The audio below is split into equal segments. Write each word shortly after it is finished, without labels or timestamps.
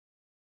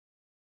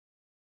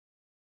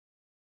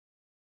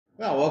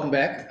Well, welcome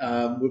back.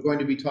 We're going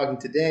to be talking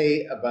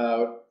today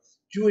about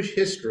Jewish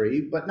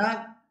history, but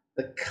not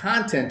the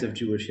content of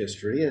Jewish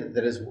history,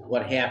 that is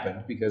what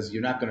happened, because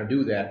you're not going to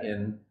do that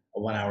in a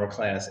 1 hour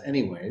class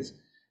anyways.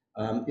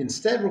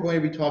 Instead, we're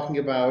going to be talking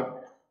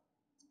about,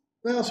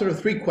 well, sort of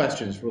three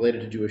questions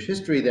related to Jewish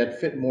history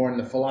that fit more in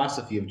the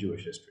philosophy of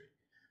Jewish history.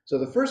 So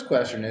the first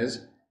question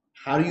is,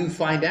 how do you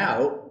find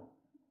out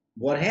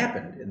what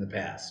happened in the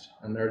past?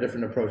 And there are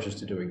different approaches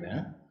to doing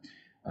that.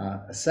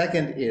 A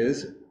second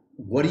is,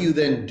 what do you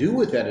then do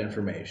with that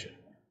information?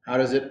 How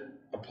does it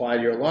apply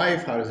to your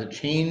life? How does it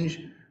change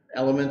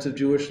elements of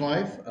Jewish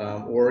life,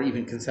 or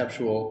even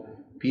conceptual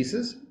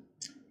pieces?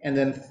 And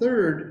then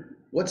third,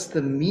 what's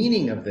the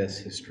meaning of this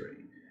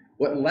history?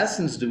 What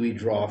lessons do we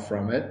draw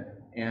from it?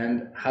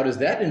 And how does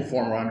that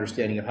inform our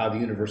understanding of how the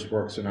universe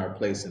works and our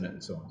place in it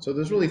and so on? So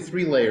there's really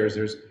three layers.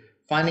 There's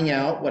finding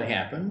out what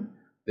happened.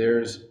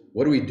 There's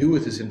what do we do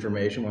with this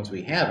information once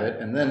we have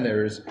it? And then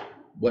there's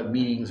what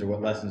meanings or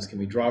what lessons can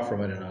we draw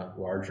from it in a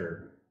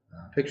larger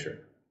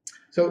picture.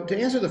 So to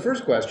answer the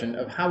first question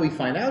of how we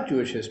find out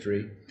Jewish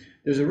history,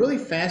 there's a really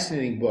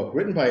fascinating book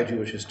written by a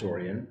Jewish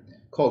historian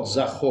called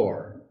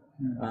Zachor,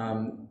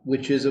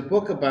 which is a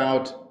book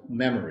about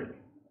memory,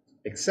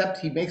 except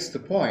he makes the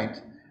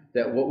point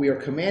that what we are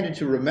commanded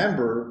to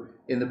remember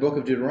in the book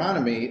of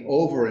Deuteronomy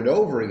over and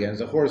over again,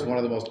 Zachor is one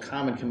of the most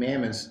common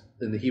commandments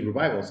in the Hebrew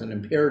Bible. It's an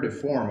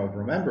imperative form of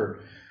remember.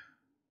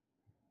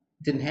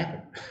 Didn't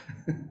happen.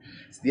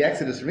 It's the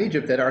Exodus from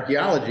Egypt that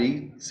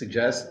archaeology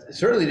suggests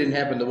certainly didn't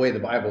happen the way the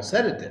Bible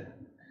said it did.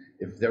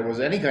 If there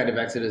was any kind of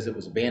Exodus, it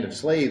was a band of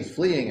slaves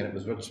fleeing, and it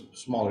was much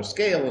smaller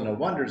scale, and no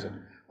wonders,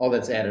 and all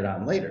that's added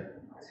on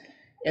later.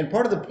 And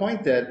part of the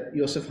point that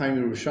Yosef Chaim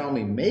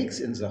Yerushalmi makes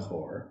in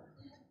Zachor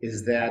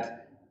is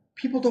that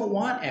people don't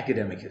want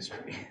academic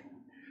history.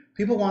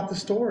 People want the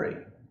story.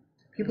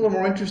 People are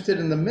more interested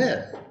in the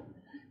myth.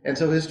 And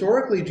so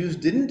historically, Jews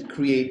didn't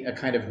create a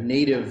kind of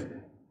native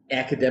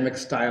academic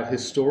style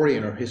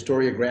historian or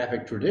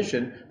historiographic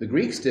tradition. The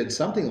Greeks did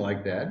something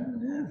like that,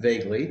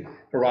 vaguely.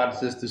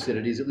 Herodotus,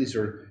 Thucydides, at least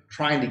are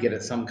trying to get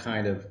at some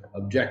kind of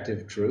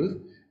objective truth,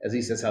 at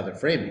least that's how they're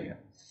framing it.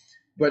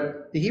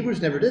 But the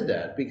Hebrews never did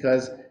that,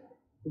 because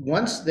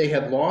once they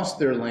had lost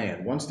their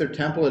land, once their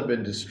temple had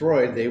been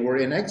destroyed, they were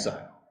in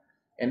exile.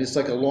 And it's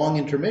like a long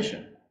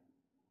intermission,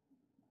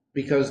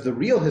 because the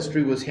real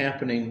history was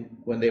happening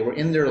when they were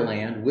in their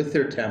land with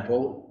their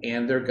temple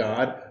and their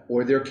God,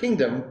 or their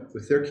kingdom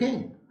with their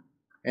king.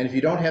 And if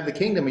you don't have the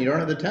kingdom and you don't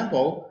have the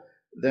temple,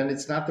 then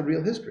it's not the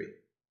real history.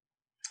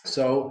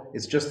 So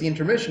it's just the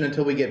intermission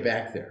until we get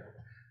back there.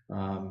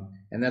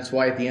 And that's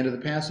why at the end of the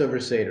Passover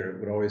Seder, it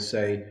would always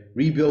say,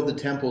 rebuild the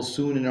temple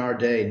soon in our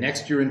day,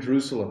 next year in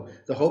Jerusalem.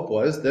 The hope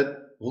was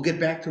that we'll get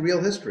back to real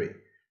history.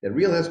 That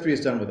real history is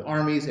done with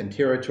armies and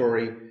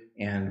territory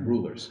and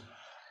rulers.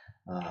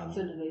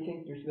 So do they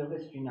think there's real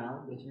history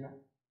now in Israel?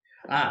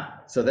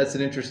 So that's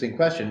an interesting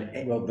question.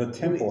 Well, the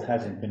temple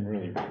hasn't been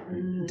really.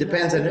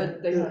 Depends on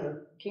it. They have a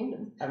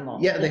kingdom. I don't know.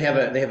 Yeah, they have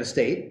a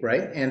state,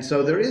 right? And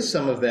so there is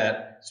some of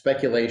that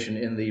speculation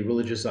in the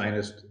religious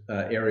Zionist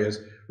areas.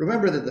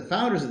 Remember that the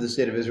founders of the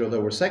state of Israel, though,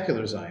 were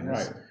secular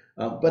Zionists.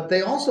 Right. But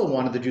they also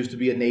wanted the Jews to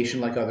be a nation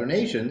like other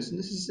nations. And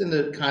this is in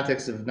the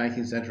context of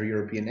 19th century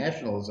European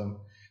nationalism.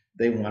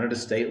 They wanted a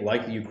state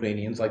like the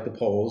Ukrainians, like the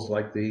Poles,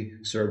 like the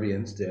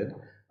Serbians did.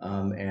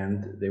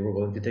 And they were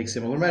willing to take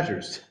similar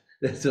measures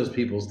that those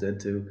peoples did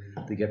to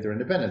get their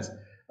independence.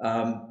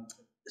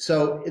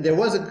 So there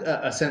was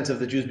a sense of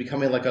the Jews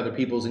becoming like other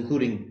peoples,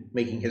 including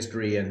making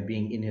history and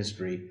being in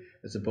history,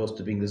 as opposed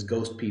to being this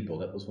ghost people.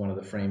 That was one of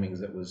the framings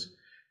that was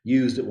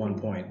used at one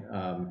point,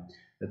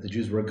 that the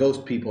Jews were a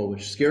ghost people,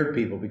 which scared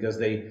people because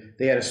they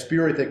had a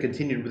spirit that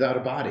continued without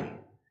a body.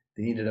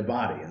 They needed a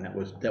body, and that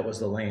was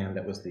the land,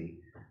 that was the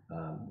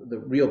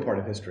real part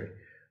of history.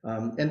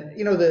 And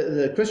you know,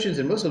 the Christians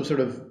and Muslims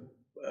sort of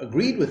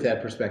agreed with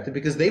that perspective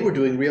because they were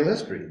doing real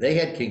history. They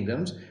had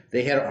kingdoms,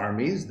 they had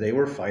armies, they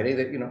were fighting,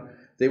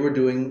 they were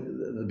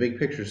doing the big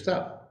picture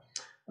stuff.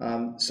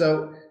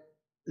 So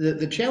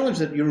the challenge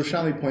that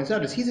Yerushalmi points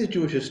out is he's a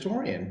Jewish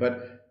historian,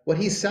 but what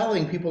he's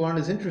selling, people aren't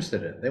as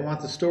interested in. They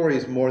want the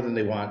stories more than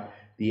they want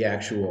the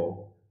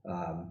actual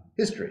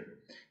history.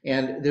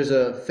 And there's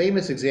a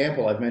famous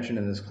example I've mentioned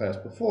in this class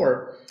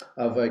before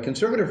of a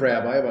conservative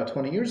rabbi about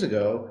 20 years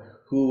ago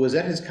who was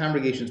at his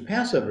congregation's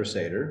Passover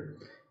Seder,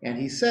 and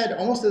he said,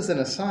 almost as an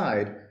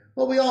aside,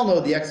 well, we all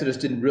know the Exodus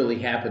didn't really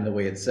happen the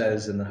way it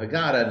says in the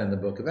Haggadah and in the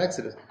book of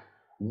Exodus.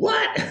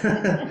 What?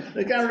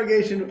 The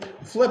congregation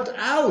flipped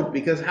out,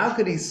 because how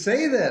could he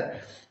say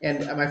that?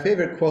 And my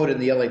favorite quote in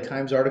the LA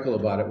Times article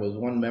about it was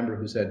one member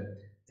who said,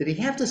 did he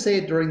have to say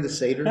it during the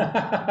Seder?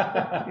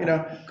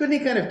 Couldn't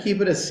he kind of keep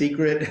it a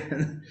secret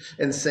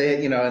and say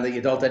it, in the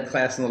adult ed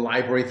class in the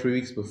library 3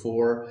 weeks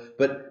before?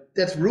 But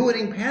that's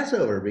ruining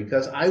Passover,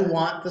 because I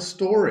want the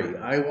story.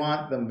 I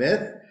want the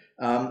myth.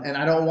 And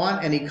I don't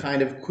want any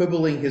kind of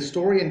quibbling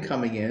historian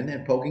coming in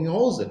and poking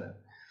holes in it.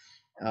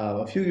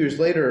 A few years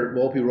later,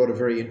 Wolpe wrote a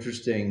very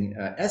interesting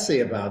essay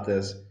about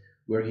this,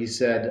 where he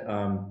said,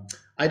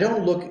 I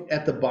don't look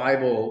at the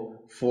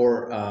Bible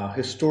for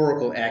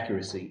historical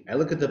accuracy. I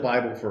look at the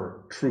Bible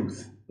for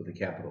truth with a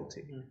capital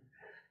T.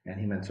 And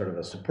he meant sort of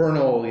a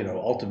supernal,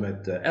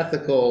 ultimate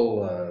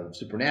ethical,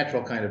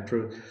 supernatural kind of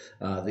truth,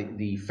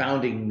 the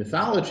founding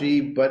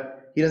mythology,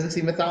 but he doesn't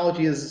see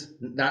mythology as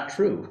not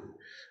true.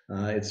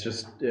 It's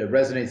just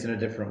resonates in a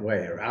different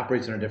way or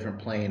operates in a different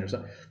plane or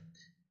something.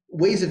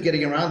 Ways of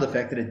getting around the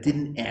fact that it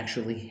didn't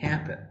actually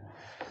happen.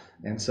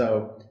 And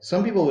so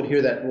some people would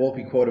hear that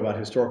Wolpe quote about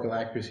historical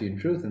accuracy and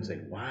truth and say,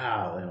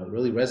 wow, it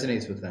really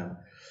resonates with them.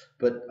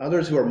 But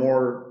others who are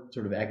more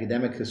sort of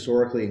academic,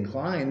 historically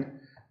inclined,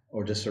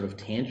 or just sort of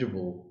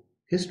tangible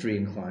history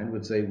inclined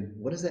would say,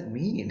 what does that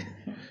mean?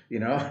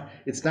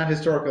 It's not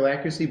historical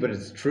accuracy, but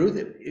it's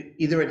truth.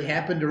 Either it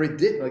happened or it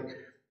didn't. Like,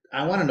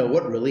 I want to know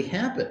what really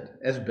happened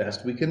as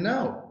best we can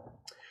know.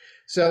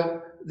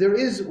 So there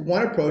is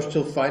one approach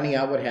to finding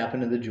out what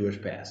happened in the Jewish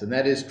past, and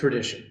that is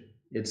tradition.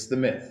 It's the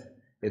myth.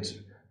 It's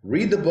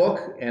read the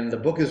book and the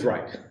book is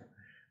right.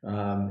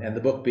 And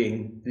the book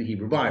being the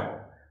Hebrew Bible,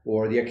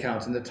 or the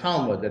accounts in the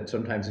Talmud that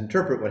sometimes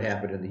interpret what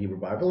happened in the Hebrew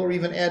Bible, or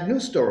even add new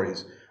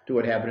stories to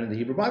what happened in the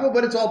Hebrew Bible,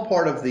 but it's all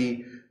part of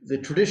the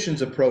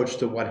tradition's approach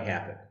to what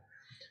happened.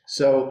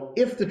 So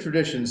if the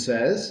tradition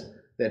says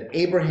that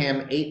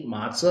Abraham ate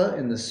matzah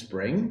in the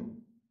spring,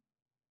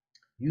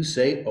 you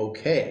say,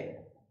 okay.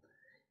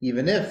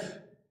 Even if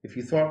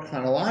you thought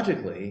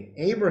chronologically,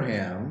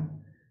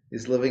 Abraham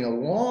is living a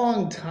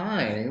long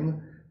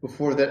time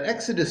before that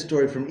Exodus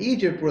story from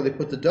Egypt where they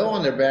put the dough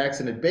on their backs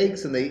and it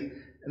bakes and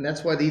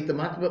that's why they eat the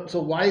matzah.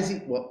 So why is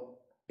he? Well,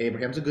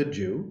 Abraham's a good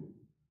Jew.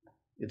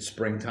 It's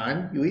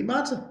springtime, you eat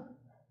matzah.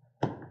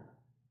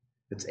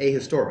 It's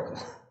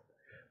ahistorical,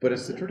 but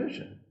it's the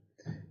tradition.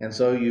 And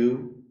so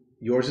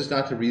yours is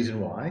not to reason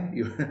why,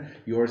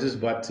 yours is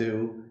but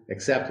to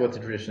accept what the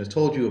tradition has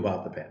told you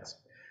about the past.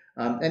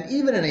 And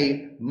even in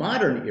a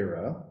modern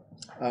era,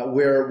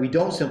 where we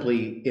don't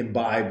simply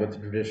imbibe what the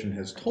tradition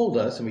has told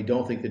us, and we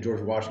don't think that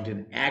George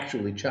Washington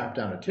actually chopped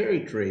down a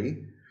cherry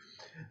tree,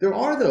 there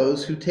are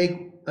those who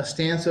take a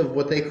stance of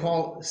what they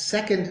call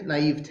second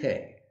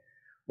naivete,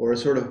 or a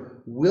sort of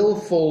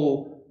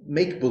willful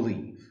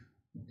make-believe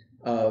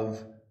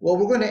of, well,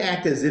 we're going to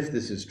act as if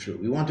this is true.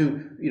 We want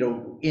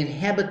to,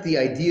 inhabit the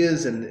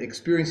ideas and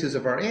experiences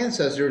of our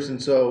ancestors,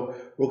 and so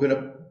we're going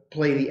to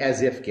play the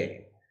as-if game.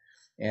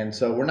 And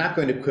so we're not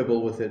going to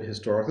quibble with it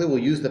historically. We'll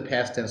use the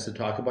past tense to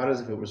talk about it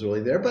as if it was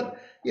really there.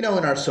 But, in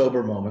our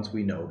sober moments,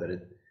 we know that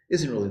it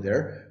isn't really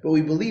there. But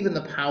we believe in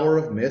the power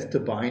of myth to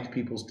bind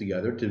peoples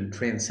together, to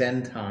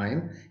transcend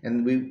time.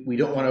 And we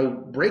don't want to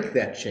break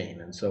that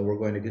chain. And so we're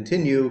going to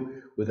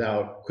continue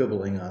without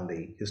quibbling on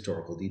the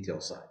historical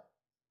detail side.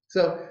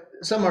 So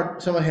some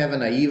have a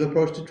naive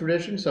approach to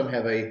tradition. Some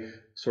have a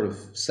sort of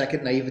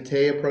second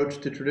naivete approach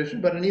to tradition.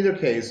 But in either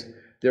case,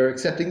 they're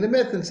accepting the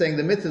myth and saying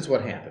the myth is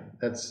what happened.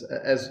 That's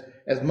as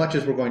much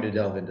as we're going to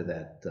delve into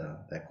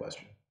that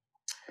question.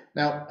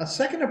 Now, a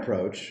second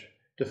approach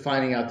to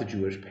finding out the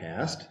Jewish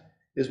past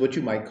is what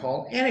you might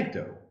call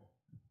anecdote,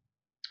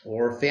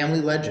 or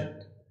family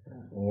legend,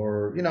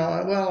 or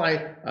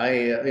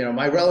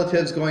my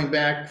relatives going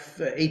back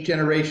 8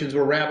 generations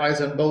were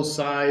rabbis on both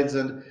sides,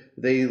 and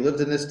they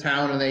lived in this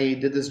town and they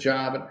did this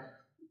job.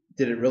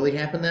 Did it really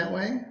happen that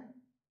way?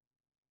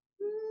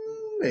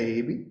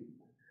 Maybe.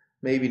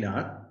 Maybe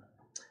not.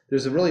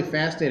 There's a really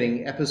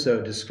fascinating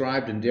episode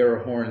described in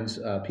Dara Horn's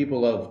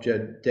People of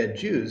Dead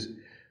Jews,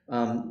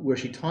 where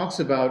she talks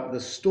about the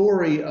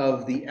story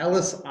of the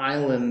Ellis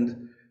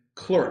Island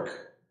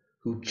clerk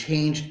who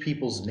changed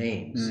people's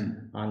names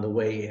on the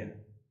way in.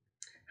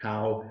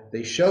 How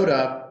they showed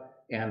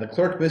up and the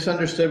clerk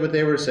misunderstood what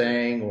they were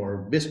saying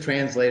or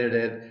mistranslated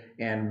it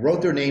and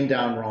wrote their name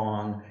down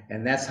wrong,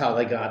 and that's how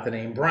they got the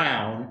name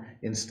Brown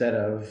instead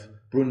of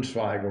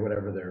Brunswick or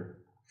whatever their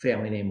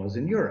family name was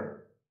in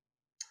Europe.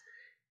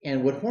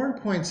 And what Horn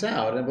points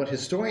out, and what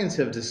historians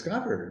have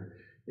discovered,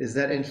 is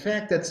that in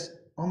fact that's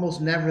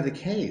almost never the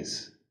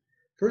case.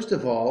 First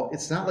of all,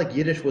 it's not like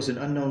Yiddish was an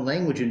unknown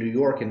language in New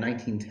York in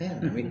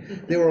 1910. I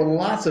mean, there were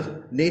lots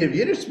of native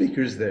Yiddish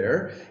speakers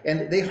there,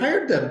 and they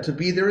hired them to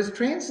be there as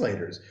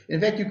translators.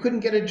 In fact, you couldn't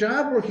get a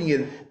job working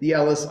in the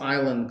Ellis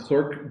Island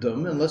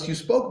clerkdom unless you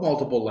spoke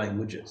multiple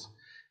languages.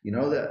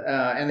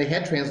 And they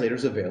had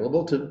translators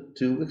available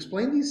to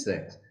explain these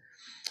things.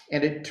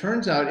 And it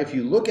turns out, if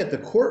you look at the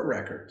court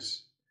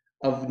records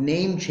of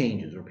name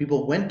changes, where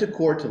people went to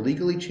court to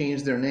legally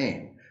change their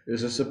name,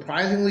 there's a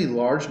surprisingly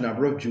large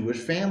number of Jewish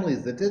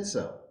families that did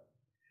so.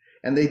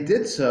 And they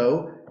did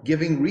so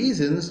giving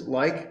reasons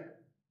like,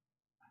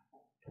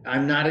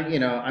 I'm not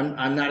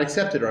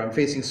accepted, or I'm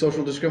facing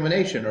social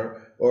discrimination,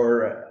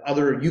 or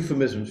other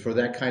euphemisms for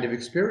that kind of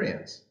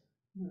experience.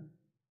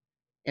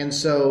 And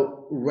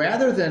so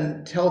rather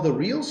than tell the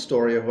real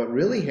story of what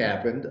really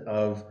happened,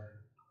 of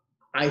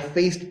I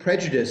faced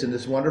prejudice in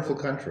this wonderful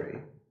country,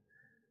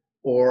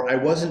 or I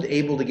wasn't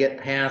able to get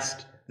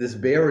past this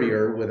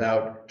barrier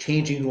without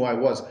changing who I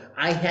was.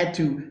 I had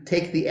to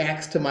take the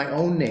axe to my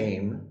own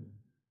name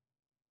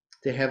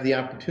to have the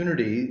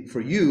opportunity for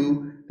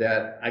you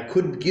that I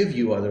couldn't give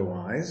you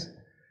otherwise.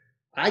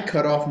 I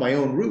cut off my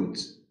own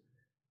roots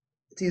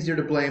it's easier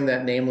to blame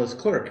that nameless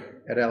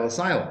clerk at Ellis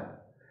Island.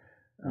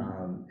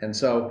 And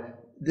so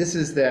this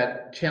is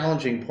that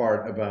challenging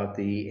part about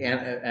the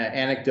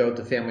anecdote,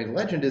 the family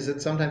legend, is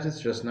that sometimes it's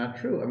just not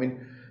true. I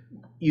mean,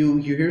 you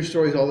hear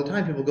stories all the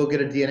time. People go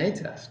get a DNA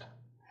test,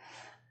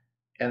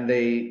 and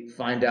they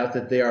find out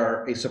that they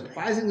are a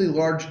surprisingly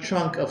large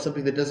chunk of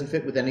something that doesn't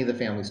fit with any of the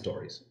family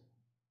stories,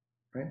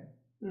 right?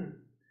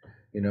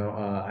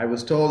 I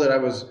was told that I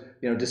was,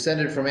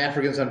 descended from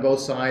Africans on both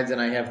sides,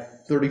 and I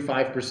have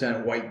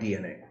 35% white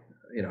DNA,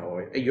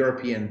 a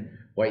European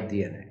white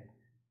DNA.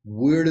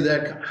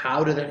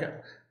 How did that come?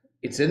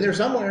 It's in there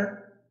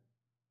somewhere,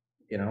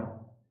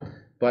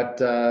 but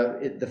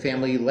the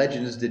family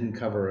legends didn't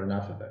cover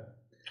enough of it.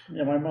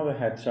 Yeah, my mother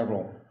had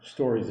several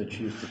stories that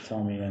she used to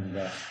tell me, and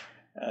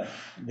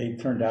they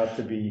turned out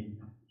to be,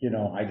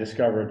 I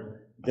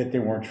discovered that they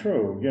weren't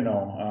true,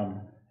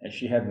 and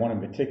she had one in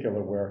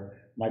particular where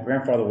my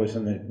grandfather was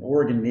in the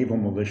Oregon Naval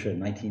Militia in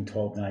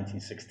 1912 to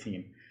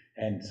 1916,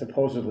 and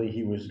supposedly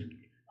he was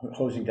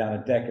hosing down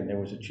a deck, and there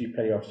was a chief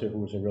petty officer who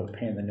was a real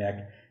pain in the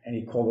neck, and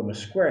he called him a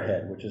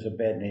squarehead, which is a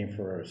bad name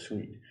for a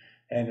Swede.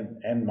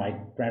 And my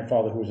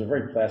grandfather, who was a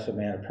very placid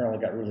man,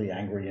 apparently got really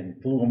angry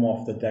and blew him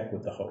off the deck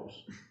with the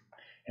hose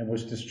and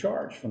was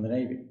discharged from the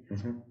Navy.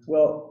 Mm-hmm.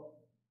 Well,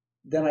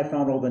 then I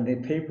found all the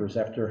papers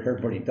after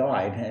everybody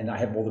died, and I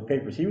have all the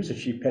papers. He was a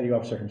chief petty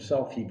officer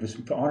himself. He was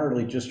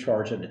honorably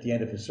discharged at the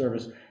end of his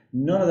service.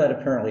 None of that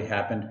apparently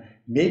happened.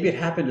 Maybe it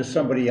happened to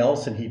somebody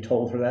else and he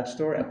told her that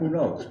story. Who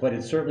knows? But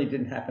it certainly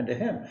didn't happen to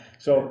him.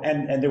 So,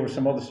 and there were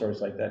some other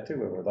stories like that too,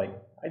 where we're like,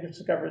 I just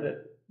discovered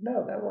that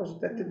no,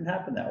 that didn't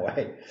happen that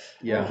way.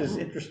 Yeah, which is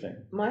interesting.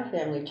 My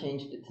family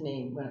changed its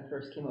name when it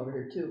first came over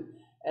here too.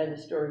 And the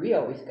story we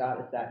always got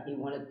is that he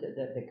wanted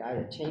the guy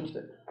that changed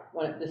it.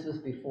 This was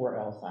before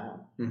Ellis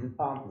Island.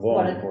 Mm-hmm.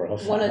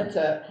 Wanted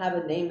to have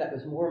a name that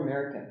was more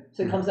American.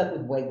 So it comes up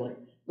with Wegley,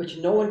 which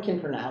no one can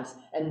pronounce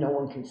and no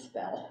one can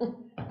spell.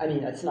 I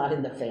mean, it's not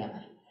in the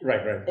family.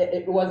 Right.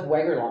 It was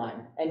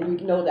Wegerlein, and we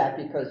know that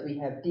because we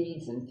have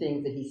deeds and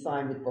things that he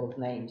signed with both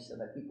names so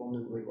that people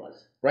knew who he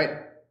was. Right.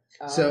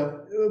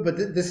 But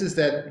this is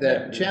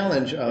that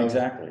challenge of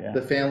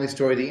the family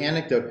story, the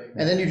anecdote,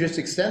 and then you just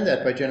extend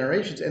that by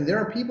generations. And there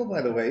are people,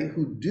 by the way,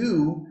 who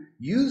do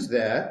use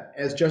that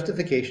as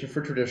justification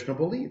for traditional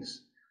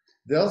beliefs.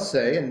 They'll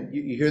say, and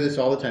you hear this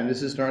all the time,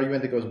 this is an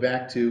argument that goes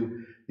back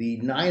to the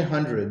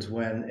 900s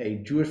when a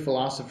Jewish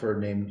philosopher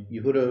named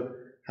Yehuda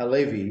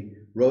Halevi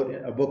wrote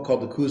a book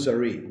called the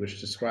Kuzari,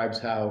 which describes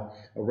how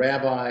a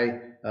rabbi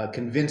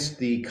convinced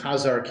the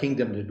Khazar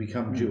kingdom to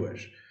become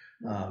Jewish.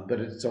 But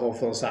it's a whole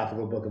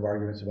philosophical book of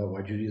arguments about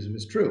why Judaism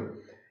is true.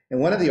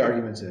 And one of the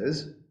arguments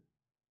is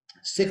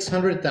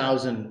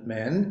 600,000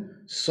 men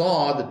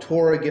saw the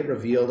Torah get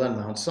revealed on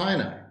Mount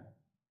Sinai.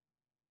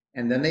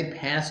 And then they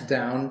passed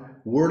down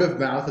word of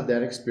mouth of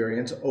that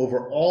experience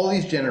over all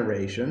these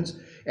generations.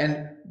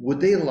 And would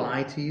they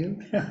lie to you?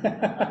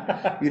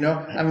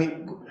 I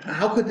mean,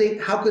 how could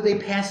they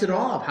pass it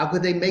off? How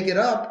could they make it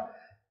up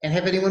and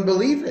have anyone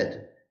believe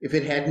it if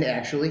it hadn't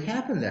actually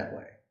happened that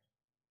way?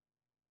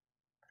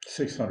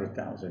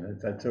 600,000.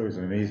 That's always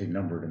an amazing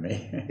number to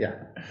me. Yeah.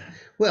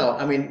 Well,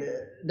 I mean,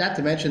 not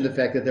to mention the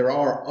fact that there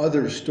are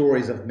other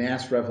stories of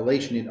mass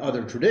revelation in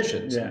other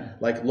traditions,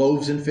 like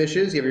loaves and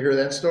fishes. You ever hear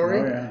that story?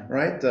 Oh, yeah.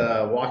 Right?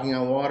 Walking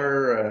on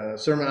water,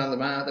 Sermon on the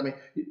Mount. I mean,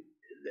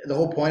 the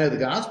whole point of the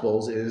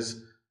Gospels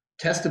is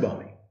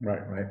testimony,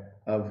 right,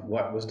 of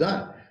what was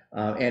done.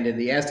 And in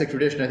the Aztec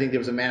tradition, I think there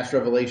was a mass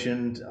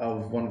revelation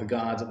of one of the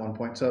gods at one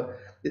point. So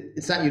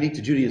it's not unique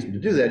to Judaism to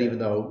do that, even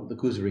though the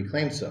Kuzari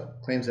claims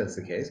that's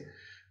the case.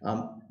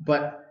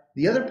 But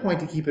the other point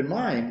to keep in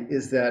mind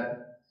is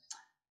that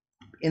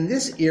in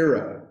this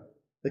era,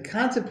 the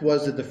concept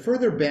was that the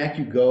further back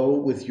you go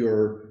with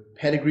your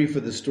pedigree for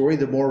the story,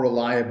 the more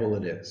reliable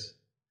it is.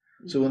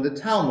 So in the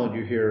Talmud,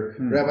 you hear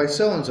Rabbi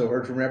so-and-so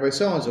heard from Rabbi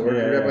so-and-so,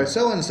 heard from Rabbi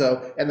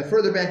so-and-so, and the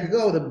further back you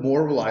go, the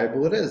more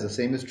reliable it is. The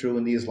same is true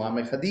in the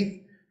Islamic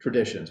Hadith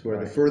traditions, where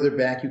the further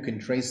back you can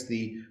trace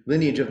the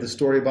lineage of the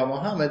story about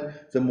Muhammad,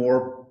 the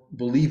more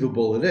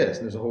believable it is.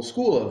 And there's a whole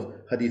school of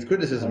Hadith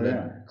criticism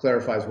that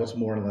clarifies what's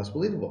more and less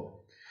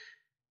believable.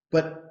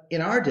 But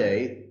in our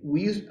day,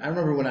 I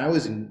remember when I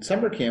was in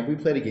summer camp, we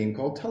played a game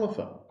called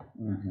Telephone.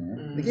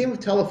 Mm-hmm. The game of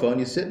Telephone,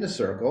 you sit in a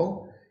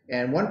circle,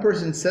 and one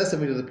person says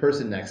something to the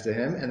person next to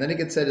him, and then it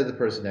gets said to the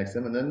person next to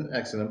him, and then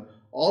next to them,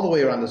 all the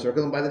way around the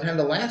circle. And by the time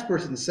the last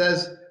person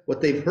says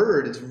what they've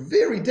heard, it's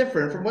very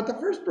different from what the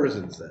first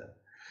person said.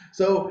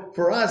 So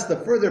for us, the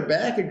further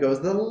back it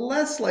goes, the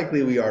less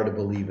likely we are to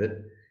believe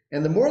it.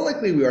 And the more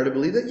likely we are to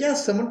believe that,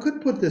 yes, someone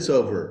could put this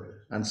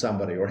over on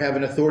somebody, or have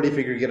an authority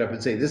figure get up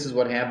and say, this is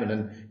what happened,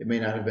 and it may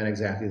not have been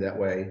exactly that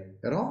way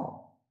at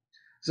all.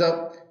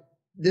 So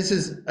this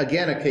is,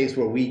 again, a case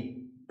where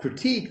we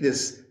critique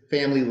this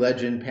family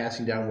legend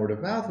passing down word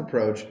of mouth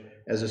approach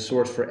as a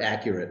source for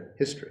accurate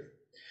history.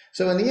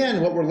 So in the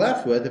end, what we're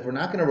left with, if we're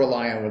not going to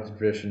rely on what the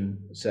tradition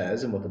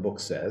says and what the book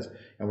says,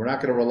 and we're not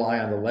going to rely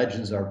on the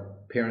legends our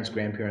parents,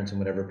 grandparents, and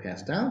whatever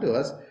passed down to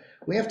us,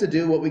 we have to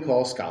do what we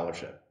call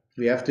scholarship.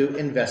 We have to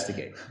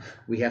investigate.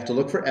 We have to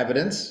look for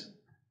evidence,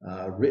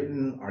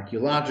 written,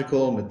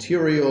 archaeological,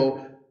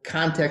 material,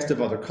 context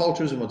of other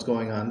cultures and what's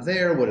going on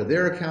there. What do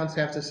their accounts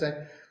have to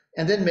say?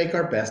 And then make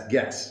our best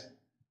guess,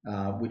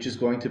 which is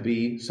going to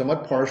be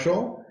somewhat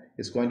partial.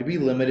 It's going to be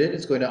limited.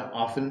 It's going to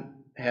often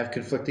have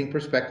conflicting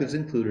perspectives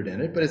included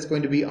in it, but it's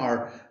going to be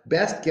our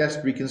best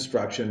guess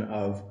reconstruction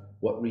of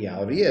what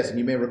reality is. And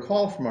you may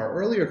recall from our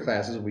earlier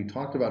classes, when we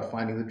talked about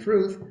finding the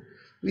truth,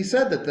 we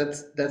said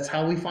that that's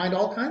how we find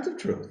all kinds of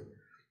truth.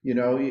 You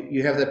know,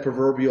 you have that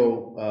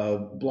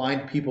proverbial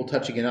blind people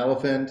touching an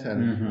elephant,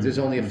 and there's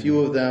only a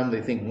few of them.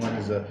 They think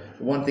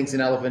one thinks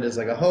an elephant is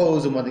like a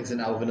hose, and one thinks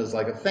an elephant is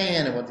like a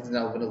fan, and one thinks an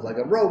elephant is like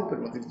a rope,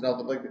 and one thinks an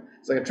elephant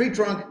it's like a tree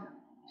trunk.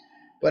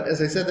 But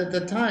as I said at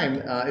the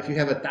time, if you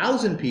have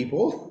 1,000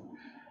 people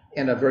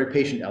and a very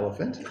patient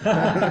elephant, and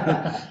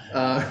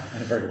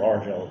a very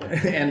large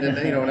elephant, and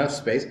enough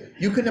space,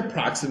 you can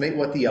approximate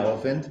what the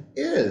elephant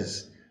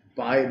is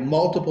by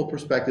multiple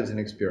perspectives and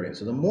experience.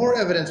 So the more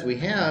evidence we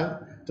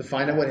have to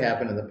find out what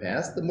happened in the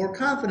past, the more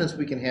confidence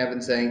we can have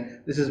in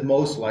saying this is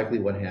most likely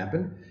what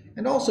happened.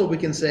 And also we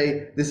can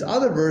say this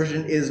other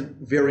version is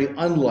very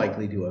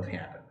unlikely to have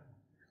happened.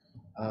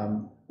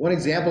 One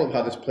example of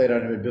how this played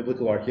out in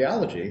biblical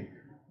archaeology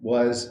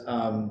was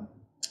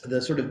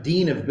the sort of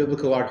dean of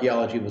biblical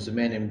archaeology was a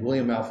man named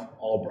William F.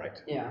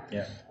 Albright. Yeah.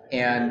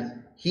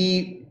 And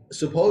he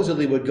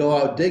supposedly would go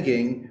out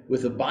digging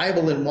with a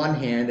Bible in one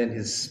hand and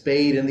his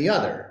spade in the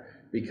other,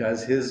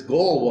 because his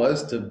goal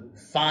was to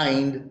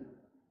find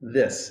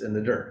this in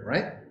the dirt,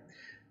 right?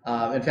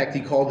 In fact,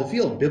 he called the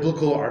field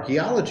biblical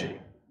archaeology.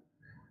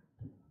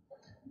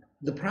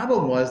 The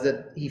problem was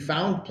that he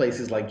found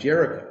places like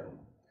Jericho,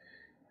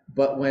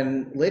 but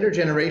when later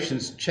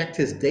generations checked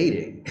his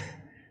dating,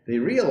 they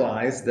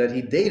realized that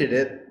he dated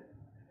it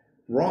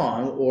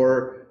wrong,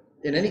 or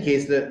in any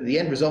case, the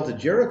end result of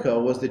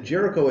Jericho was that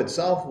Jericho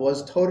itself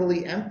was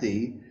totally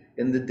empty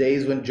in the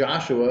days when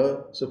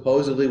Joshua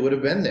supposedly would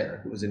have been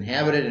there. It was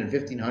inhabited in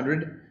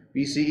 1500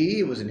 BCE.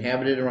 It was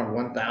inhabited around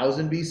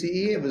 1000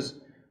 BCE. It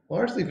was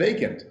largely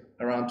vacant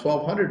around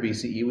 1200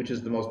 BCE, which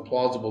is the most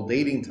plausible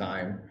dating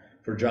time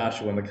for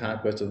Joshua and the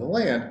conquest of the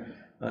land.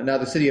 Now,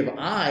 the city of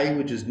Ai,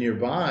 which is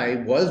nearby,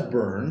 was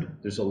burned.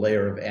 There's a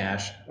layer of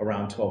ash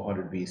around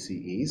 1200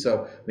 BCE.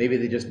 So maybe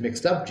they just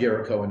mixed up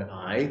Jericho and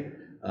Ai.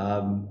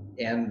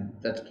 And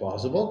that's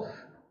plausible.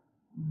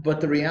 But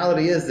the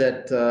reality is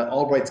that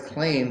Albright's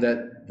claim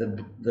that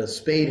the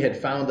spade had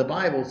found the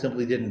Bible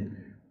simply didn't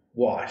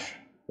wash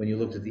when you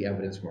looked at the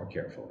evidence more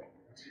carefully.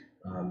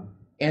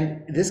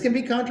 And this can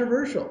be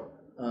controversial.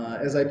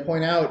 As I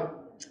point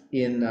out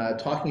in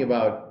talking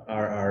about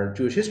our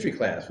Jewish history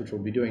class, which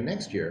we'll be doing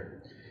next year,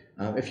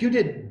 if you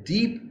did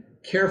deep,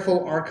 careful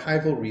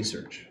archival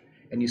research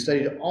and you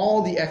studied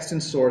all the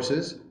extant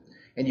sources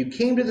and you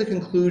came to the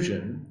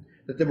conclusion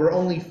that there were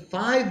only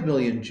 5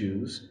 million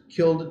Jews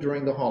killed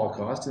during the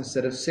Holocaust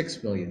instead of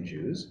 6 million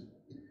Jews,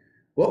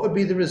 what would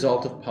be the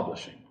result of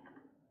publishing?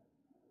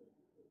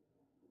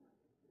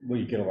 Well,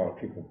 you get a lot of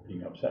people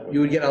being upset with you.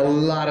 You would get a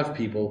lot of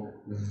people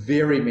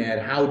very mad.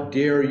 How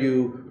dare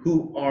you?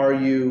 Who are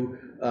you?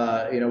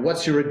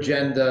 What's your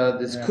agenda?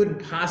 This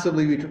couldn't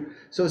possibly be true.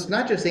 So it's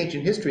not just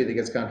ancient history that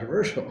gets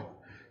controversial.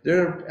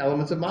 There are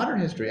elements of modern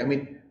history. I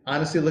mean,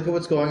 honestly, look at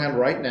what's going on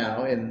right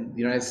now in the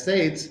United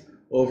States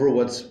over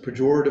what's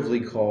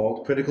pejoratively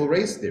called critical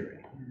race theory,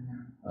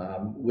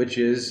 which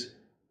is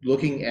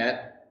looking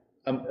at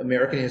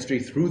American history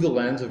through the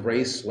lens of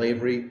race,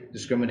 slavery,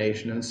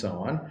 discrimination, and so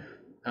on.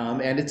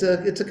 And it's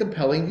a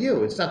compelling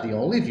view. It's not the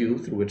only view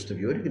through which to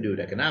view it. You can do it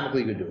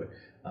economically, you can do it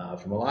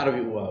from a lot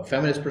of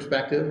feminist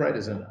perspective, right,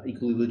 is an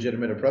equally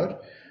legitimate approach.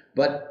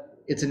 But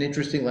it's an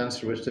interesting lens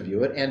through which to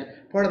view it. And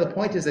part of the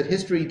point is that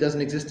history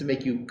doesn't exist to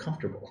make you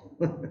comfortable.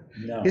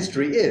 No.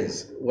 History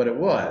is what it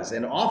was,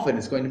 and often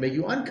it's going to make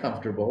you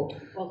uncomfortable.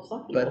 Well,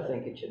 some people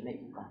think it should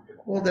make you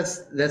comfortable. Well,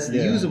 that's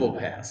the usable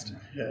past.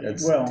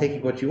 That's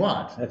taking what you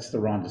want. That's the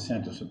Ron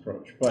DeSantis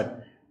approach.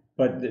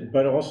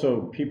 But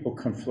also people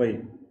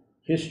conflate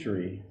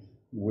history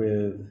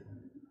with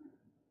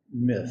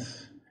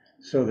myths.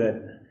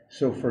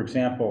 So for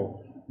example,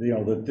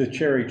 the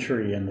cherry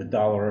tree and the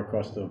dollar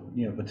across the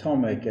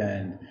Potomac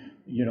and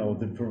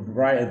the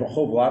variety of a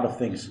whole lot of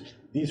things.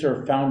 These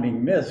are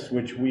founding myths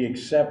which we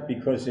accept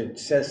because it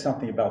says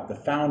something about the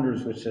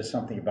founders, which says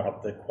something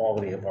about the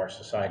quality of our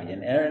society.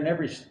 And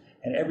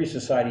every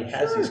society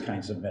has these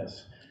kinds of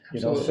myths.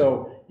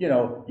 So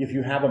if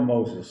you have a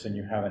Moses and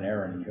you have an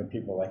Aaron, you have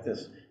people like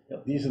this.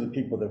 These are the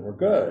people that were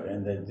good,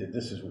 and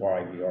this is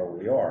why we are where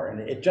we are. And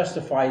it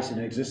justifies an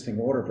existing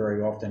order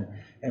very often.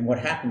 And what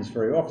happens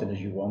very often,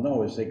 as you well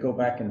know, is they go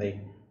back and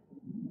they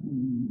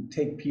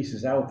take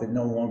pieces out that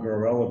no longer are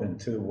relevant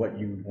to what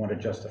you want to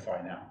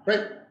justify now.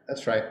 Right,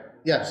 that's right.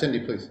 Yeah, Cindy,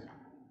 please.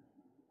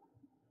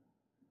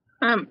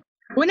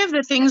 One of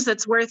the things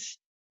that's worth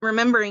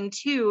remembering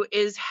too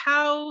is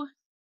how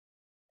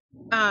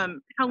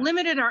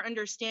limited our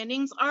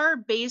understandings are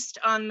based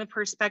on the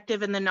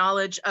perspective and the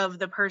knowledge of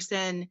the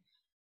person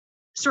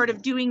sort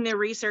of doing the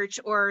research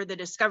or the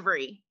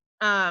discovery.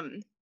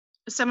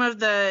 some of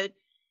the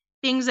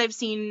things I've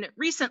seen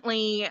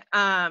recently,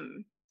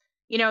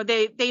 you know,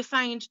 they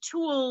find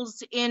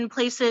tools in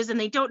places and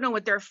they don't know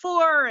what they're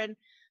for, and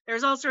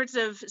there's all sorts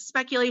of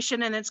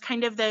speculation, and it's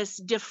kind of this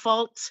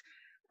default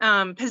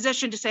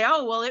position to say,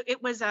 oh, well,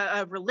 it was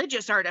a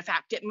religious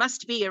artifact. It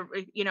must be,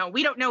 you know,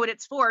 we don't know what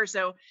it's for,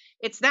 so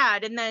it's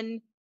that. And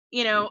then,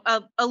 you know,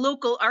 a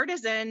local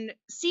artisan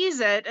sees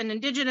it, an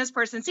indigenous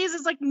person sees it,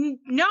 it's like,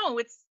 no,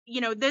 it's,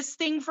 you know, this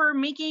thing for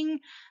making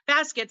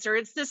baskets, or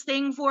it's this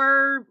thing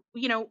for,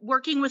 you know,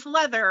 working with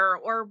leather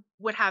or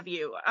what have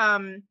you.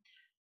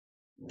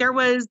 There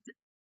was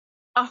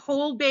a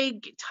whole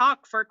big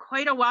talk for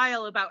quite a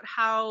while about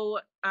how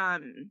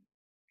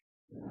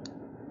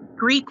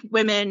Greek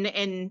women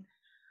in,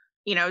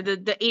 you know,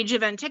 the age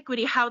of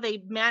antiquity, how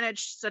they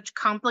managed such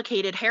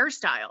complicated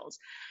hairstyles.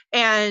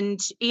 And,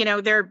 you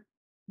know,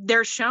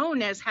 they're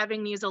shown as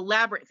having these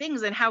elaborate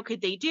things, and how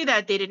could they do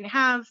that? They didn't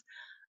have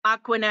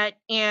Aquanet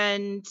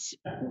and,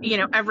 you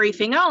know,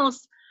 everything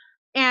else.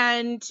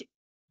 And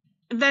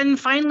then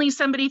finally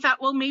somebody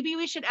thought, well, maybe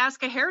we should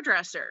ask a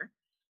hairdresser.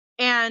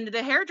 And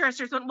the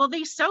hairdressers went, well,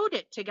 they sewed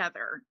it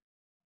together.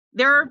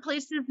 There are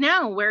places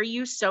now where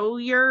you sew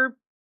your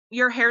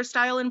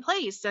hairstyle in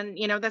place, and,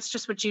 you know, that's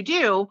just what you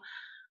do.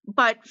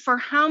 But for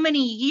how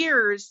many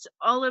years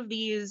all of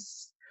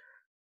these,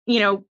 you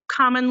know,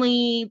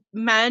 commonly,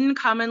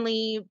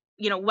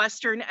 you know,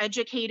 Western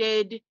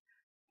educated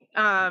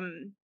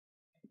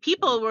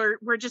people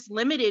were just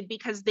limited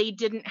because they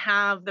didn't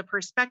have the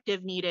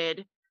perspective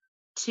needed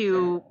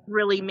to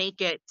really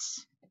make it,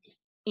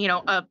 you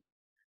know,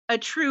 a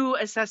true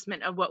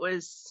assessment of what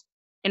was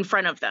in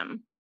front of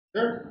them.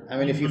 Sure. I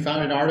mean, if you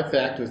found an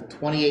artifact with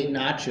 28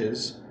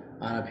 notches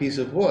on a piece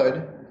of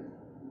wood,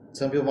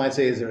 some people might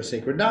say, is there a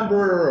sacred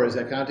number, or is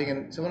that counting?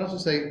 And someone else will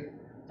say,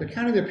 they're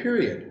counting their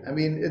period. I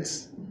mean,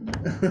 it's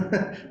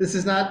this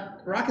is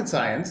not rocket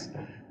science,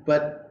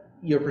 but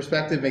your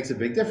perspective makes a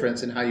big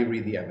difference in how you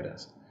read the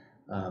evidence.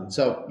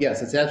 So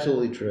yes, it's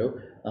absolutely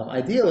true.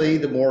 Ideally,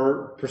 the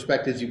more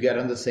perspectives you get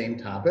on the same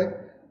topic,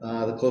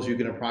 the closer you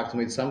can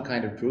approximate some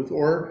kind of truth,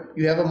 or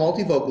you have a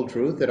multifocal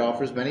truth that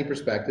offers many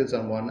perspectives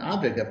on one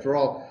object. After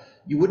all,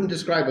 you wouldn't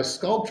describe a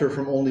sculpture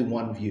from only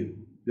one view.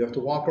 You have to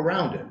walk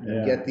around it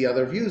and get the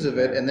other views of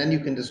it, and then you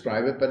can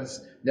describe it, but it's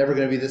never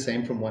going to be the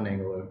same from one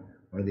angle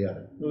or the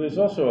other. Well, there's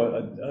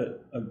also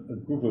a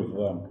group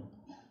of,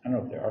 I don't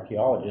know if they're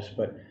archaeologists,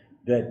 but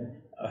that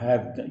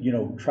have, you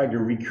know, tried to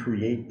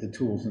recreate the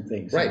tools and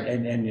things. Right.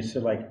 And you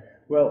said, like,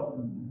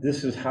 well,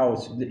 this is how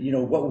it's, you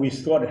know, what we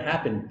thought had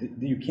happened,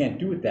 you can't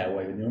do it that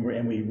way.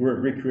 And we were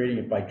recreating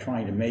it by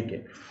trying to make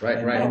it. Right,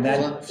 and, right. And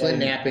that, flint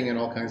napping and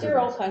all kinds of things. There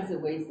are all kinds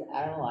of ways to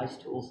analyze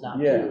tools now,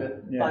 too,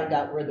 to find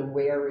out where the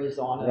wear is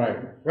on it. Right,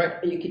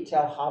 right. You could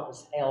tell how it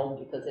was held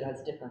because it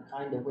has different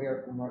kind of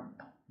wear from what.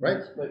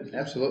 Right,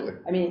 absolutely.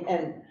 I mean,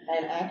 and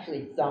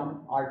actually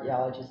some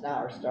archaeologists now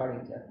are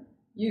starting to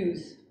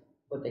use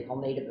what they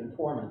call native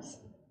informants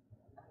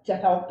to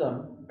help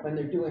them when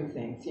they're doing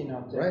things, you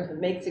know, to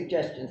make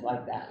suggestions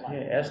like that. Like,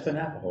 ask the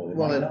Navajo.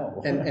 Well,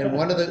 and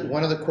one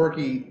of the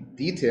quirky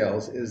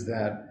details is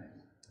that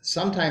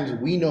sometimes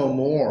we know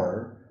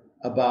more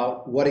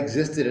about what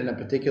existed in a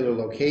particular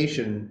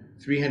location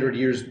 300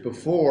 years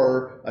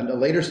before a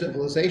later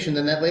civilization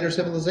than that later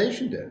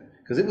civilization did,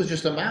 because it was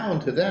just a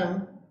mound to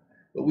them.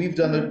 But we've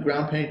done the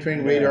ground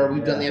penetrating radar,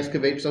 we've done the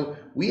excavation, so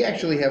we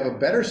actually have a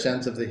better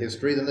sense of the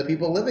history than the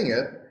people living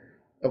it,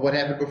 of what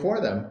happened before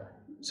them,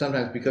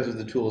 sometimes because of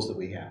the tools that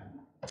we have.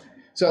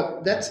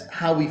 So that's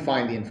how we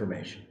find the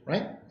information,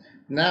 right?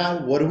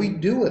 Now, what do we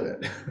do with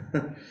it?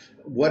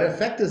 What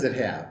effect does it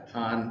have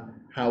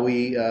on how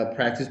we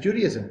practice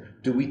Judaism?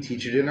 Do we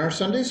teach it in our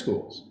Sunday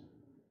schools?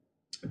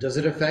 Does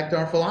it affect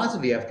our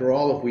philosophy? After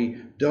all, if we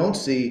don't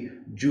see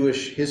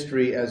Jewish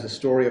history as a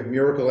story of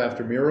miracle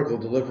after miracle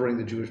delivering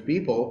the Jewish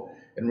people,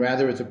 and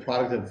rather it's a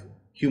product of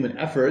human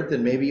effort,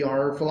 then maybe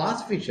our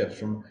philosophy shifts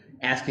from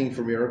asking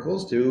for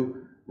miracles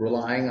to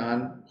relying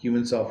on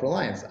human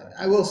self-reliance.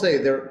 I will say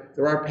there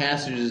are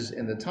passages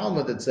in the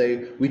Talmud that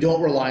say we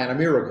don't rely on a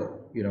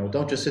miracle. You know,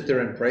 don't just sit there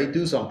and pray,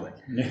 do something.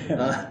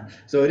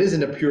 So it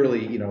isn't a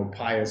purely, you know,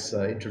 pious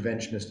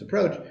interventionist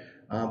approach.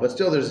 But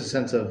still, there's a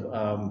sense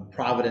of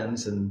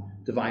providence and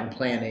divine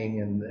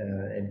planning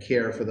and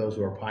care for those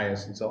who are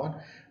pious and so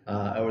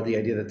on, or the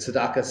idea that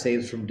tzedakah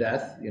saves from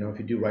death. You know, if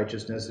you do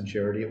righteousness and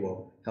charity, it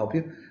will help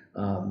you.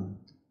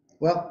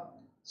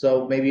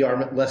 So maybe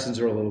our lessons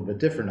are a little bit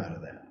different out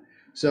of that.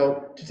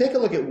 So to take a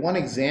look at one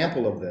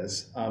example of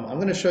this, I'm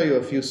going to show you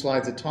a few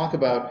slides that talk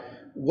about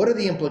what are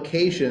the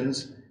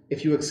implications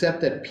if you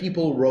accept that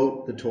people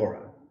wrote the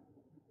Torah,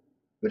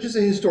 which is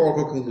a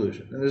historical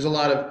conclusion. And there's a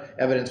lot of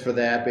evidence for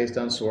that based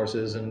on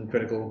sources and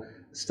critical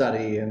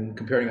study and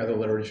comparing other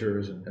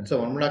literatures and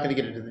so on. We're not going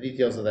to get into the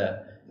details of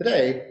that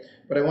today,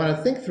 but I want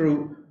to think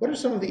through what are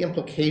some of the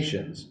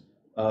implications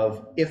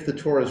of if the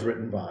Torah is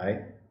written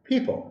by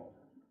people.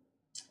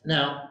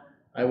 Now,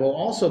 I will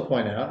also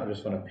point out, I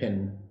just want to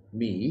pin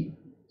me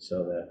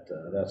so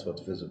that that's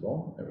what's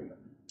visible. There we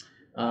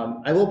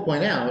go. I will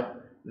point out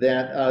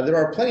that there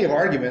are plenty of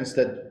arguments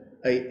that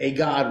a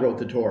God wrote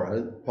the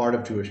Torah, part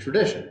of Jewish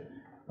tradition.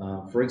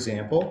 For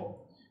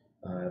example,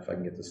 if I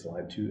can get the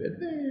slide to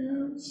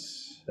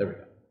advance, there we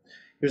go.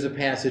 Here's a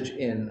passage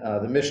in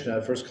the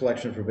Mishnah, first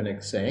collection of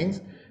rabbinic sayings.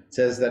 It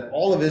says that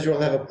all of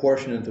Israel have a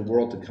portion in the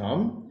world to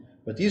come,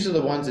 but these are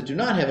the ones that do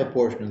not have a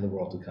portion in the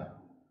world to come.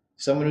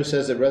 Someone who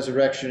says that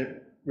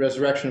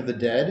resurrection of the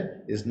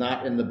dead is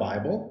not in the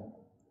Bible.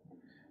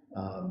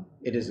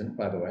 It isn't,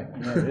 by the way.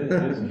 No, it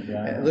isn't.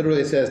 Yeah, It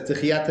literally says,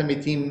 Techiyat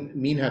HaMetim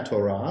min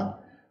HaTorah.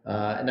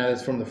 And that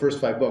is from the first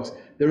 5 books.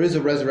 There is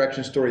a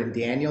resurrection story in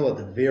Daniel at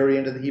the very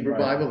end of the Hebrew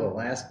Bible,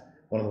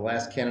 one of the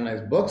last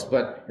canonized books,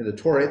 but in the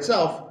Torah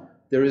itself,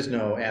 there is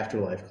no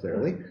afterlife,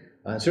 clearly.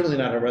 Certainly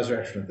not a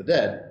resurrection of the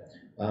dead.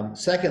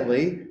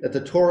 Secondly, that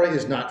the Torah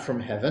is not from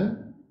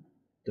heaven,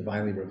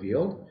 divinely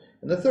revealed.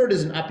 And the third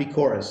is an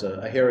Apikoros,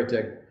 a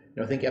heretic,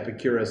 think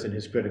Epicurus in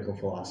his critical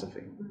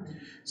philosophy.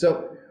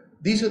 So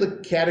these are the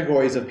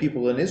categories of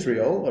people in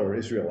Israel, or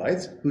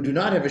Israelites, who do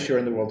not have a share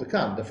in the world to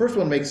come. The first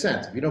one makes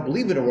sense. If you don't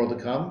believe in a world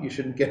to come, you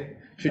shouldn't get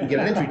an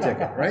entry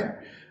ticket, right?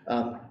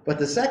 But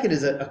the second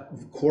is a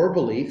core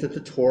belief that the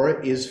Torah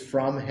is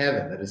from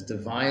heaven, that is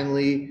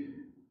divinely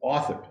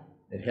authored.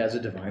 It has a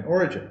divine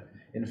origin.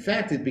 In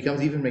fact, it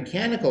becomes even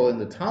mechanical in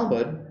the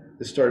Talmud,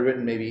 the story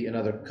written maybe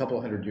another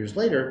couple hundred years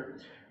later,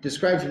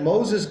 describes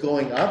Moses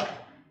going up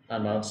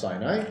on Mount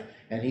Sinai,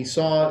 and he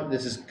saw,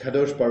 this is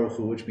Kadosh Baruch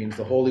Hu, which means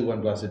the Holy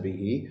One, blessed be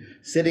He,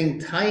 sitting,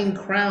 tying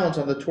crowns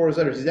on the Torah's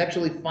letters. He's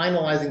actually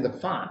finalizing the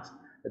font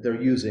that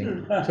they're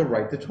using to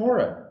write the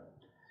Torah.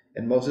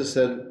 And Moses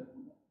said,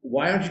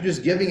 why aren't you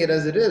just giving it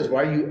as it is?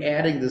 Why are you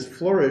adding this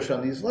flourish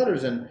on these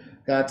letters? And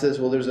God says,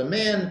 well, there's a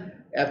man,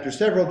 after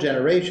several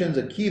generations,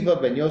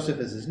 Akiva ben Yosef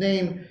is his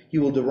name. He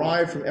will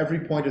derive from every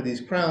point of these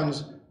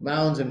crowns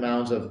mounds and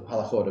mounds of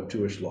halachot, of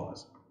Jewish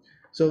laws.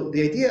 So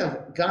the idea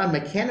of God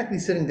mechanically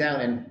sitting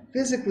down and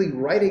physically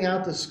writing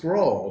out the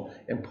scroll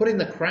and putting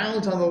the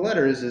crowns on the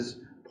letters is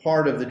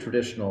part of the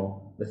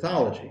traditional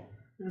mythology.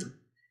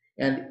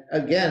 And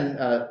again,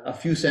 a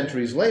few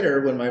centuries later,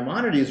 when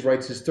Maimonides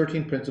writes his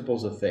 13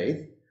 Principles of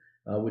Faith,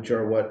 which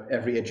are what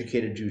every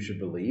educated Jew should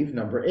believe,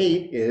 number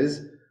 8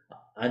 is,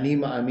 Ani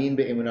ma'amin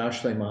be'emunah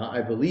shlema,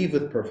 I believe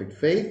with perfect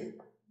faith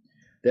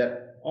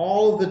that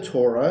all of the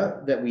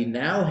Torah that we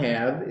now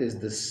have is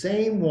the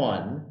same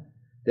one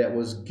that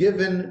was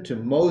given to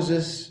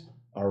Moses,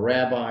 our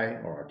rabbi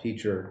or our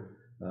teacher,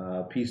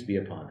 peace be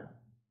upon him.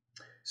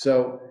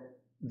 So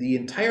the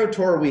entire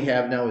Torah we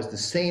have now is the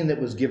same that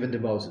was given to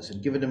Moses.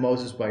 And given to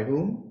Moses by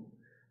whom?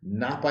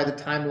 Not by the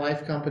Time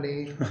Life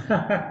Company,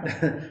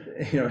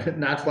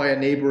 not by a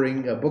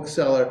neighboring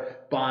bookseller,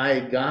 by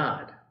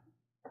God.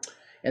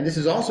 And this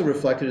is also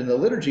reflected in the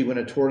liturgy when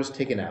a Torah is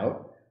taken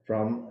out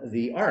from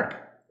the Ark.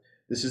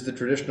 This is the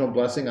traditional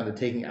blessing on the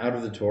taking out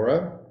of the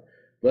Torah.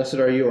 Blessed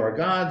are you, our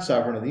God,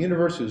 sovereign of the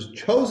universe, who has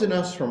chosen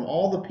us from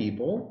all the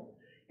people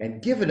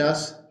and given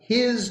us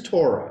his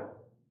Torah.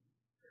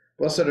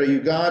 Blessed are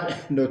you, God,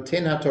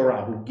 Noten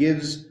HaTorah, who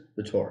gives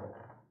the Torah.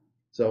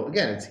 So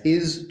again, it's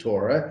his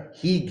Torah,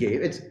 he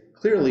gave. It's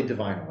clearly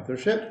divine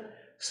authorship.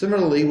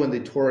 Similarly, when the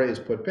Torah is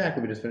put back,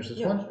 let me just finish this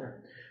one.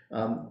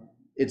 Sure.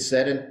 It's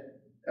said,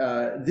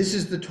 this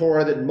is the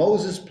Torah that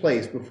Moses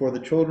placed before the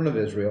children of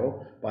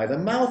Israel by the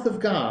mouth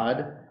of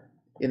God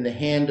in the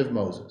hand of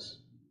Moses.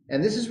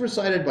 And this is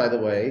recited, by the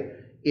way,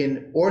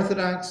 in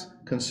Orthodox,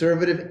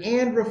 conservative,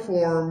 and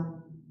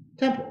Reform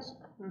temples,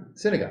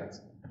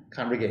 synagogues,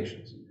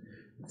 congregations.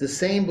 The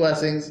same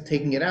blessings,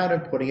 taking it out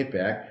and putting it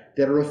back,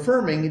 that are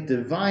affirming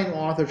divine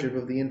authorship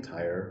of the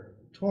entire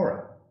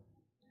Torah.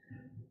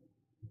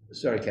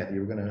 Sorry, Kathy, you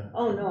were going to...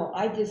 Oh, no,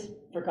 I just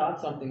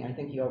forgot something I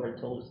think you already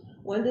told us.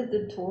 When did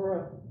the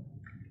Torah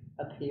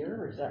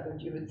appear, or is that what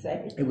you would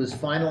say? It was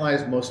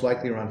finalized most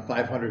likely around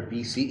 500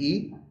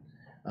 BCE.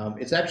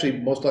 It's actually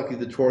most likely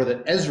the Torah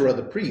that Ezra,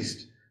 the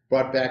priest,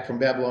 brought back from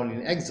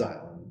Babylonian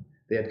exile. And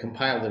they had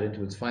compiled it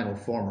into its final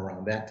form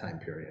around that time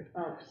period,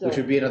 which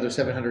would be another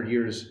 700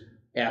 years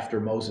after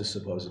Moses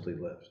supposedly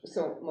lived.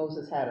 So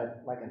Moses had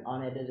an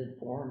unedited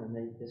form and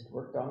they just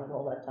worked on it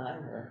all that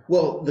time? Or?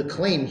 Well, the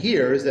claim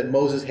here is that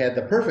Moses had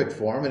the perfect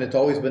form and it's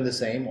always been the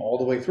same all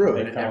the way through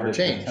and it never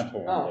changed.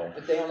 Oh,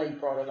 but they only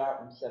brought it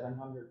out in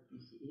 700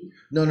 BCE?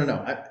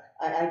 No.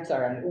 I'm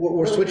sorry.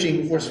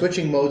 We're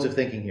switching modes of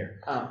thinking here.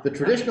 The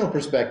traditional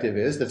perspective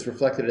that's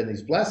reflected in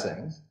these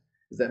blessings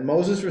is that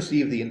Moses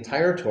received the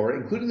entire Torah,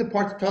 including the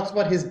part that talks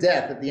about his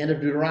death at the end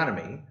of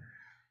Deuteronomy.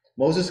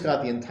 Moses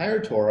got the entire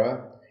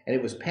Torah, and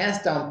it was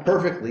passed down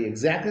perfectly,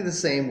 exactly the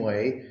same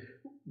way,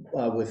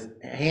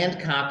 with hand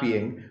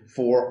copying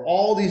for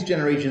all these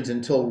generations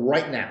until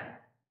right now.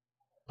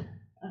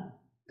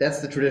 That's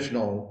the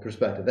traditional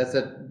perspective. That's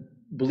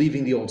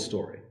believing the old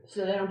story.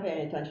 So they don't pay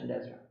any attention to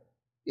Ezra?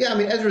 Yeah, I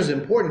mean, Ezra's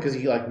important because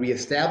he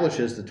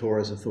reestablishes the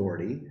Torah's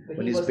authority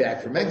when he's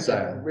back from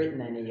exile.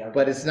 Written any of it.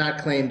 But it's not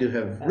claimed to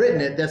have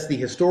written it. That's the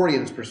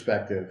historian's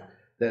perspective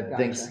that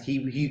thinks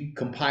he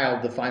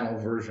compiled the final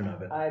version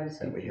of it. I was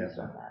confused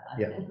on that.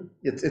 Yeah,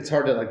 it's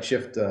hard to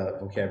shift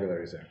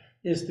vocabularies there.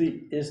 Is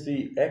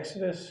the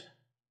Exodus,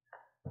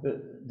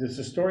 does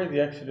the story of the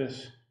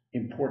Exodus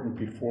important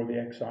before the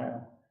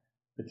exile,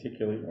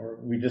 particularly, or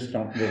we just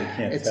don't really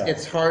can't tell?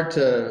 It's hard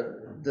to,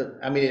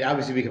 I mean, it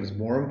obviously becomes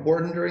more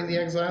important during the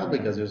exile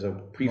because there's a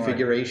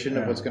prefiguration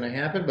of what's going to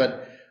happen.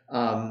 But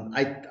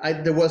I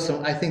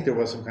think there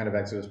was some kind of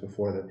exodus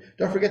before that.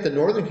 Don't forget the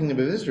northern kingdom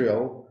of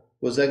Israel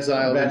was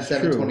exiled in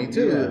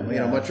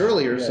 722, much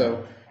earlier. Yeah.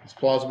 So it's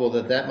plausible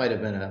that that might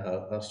have been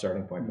a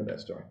starting point for that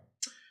story.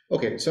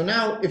 Okay, so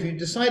now if you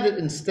decided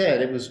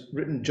instead it was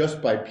written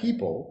just by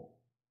people,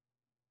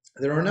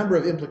 there are a number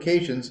of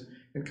implications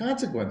and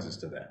consequences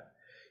to that.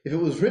 If it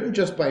was written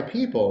just by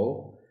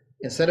people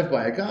instead of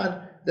by a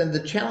God, then the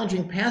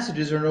challenging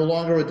passages are no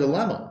longer a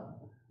dilemma.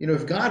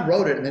 If God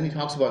wrote it and then he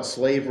talks about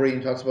slavery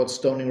and talks about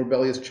stoning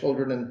rebellious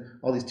children and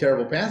all these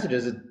terrible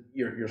passages,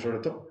 you're sort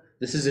of told,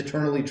 this is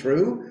eternally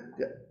true?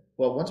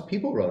 Well, once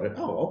people wrote it,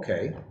 oh,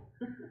 okay.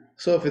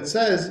 So if it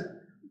says,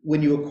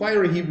 when you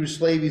acquire a Hebrew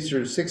slave, he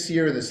serves 6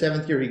 years, the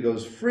 7th year he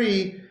goes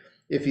free.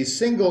 If he's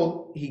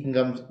single, he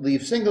can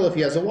leave single. If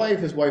he has a wife,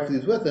 his wife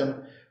leaves with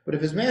him. But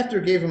if his master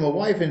gave him a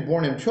wife and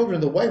born him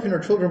children, the wife and her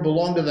children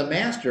belong to the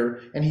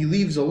master, and he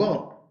leaves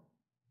alone.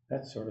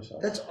 That sort of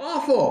sucks. That's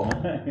awful.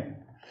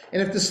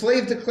 And if the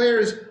slave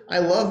declares, I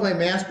love my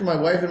master, my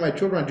wife, and my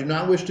children, I do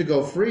not wish to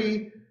go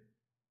free,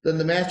 then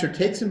the master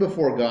takes him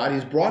before God.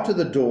 He's brought to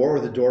the door or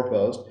the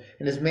doorpost,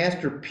 and his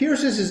master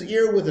pierces his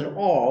ear with an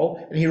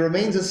awl, and he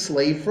remains a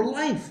slave for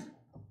life.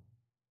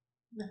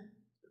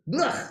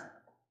 Blech.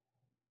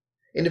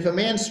 And if a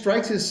man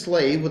strikes his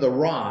slave with a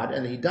rod,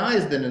 and he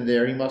dies then and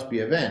there, he must be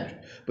avenged.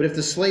 But if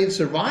the slave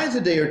survives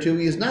a day or two,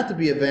 he is not to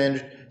be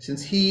avenged,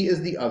 since he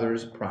is the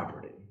other's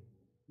property.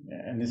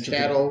 And this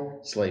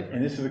Chattel slavery.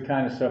 And this is the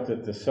kind of stuff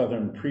that the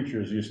Southern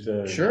preachers used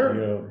to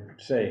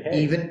say,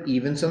 hey.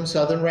 Even some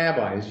Southern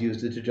rabbis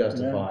used it to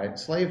justify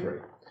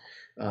slavery.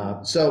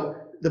 So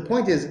the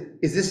point is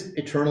this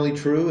eternally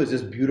true? Is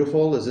this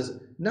beautiful?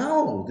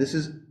 No, this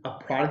is a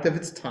product of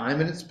its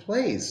time and its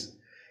place.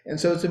 And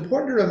so it's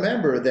important to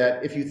remember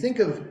that if you think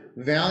of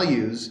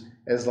values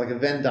as like a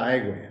Venn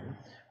diagram,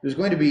 there's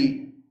going to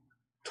be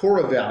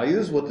Torah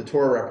values, what the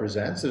Torah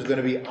represents. There's going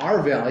to be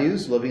our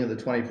values living in the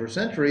 21st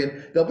century,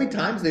 and there'll be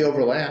times they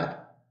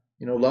overlap.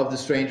 Love the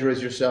stranger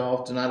as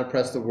yourself, do not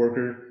oppress the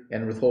worker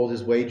and withhold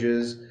his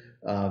wages,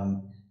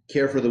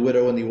 care for the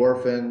widow and the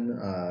orphan,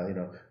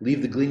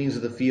 leave the gleanings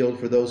of the field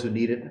for those who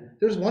need it.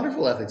 There's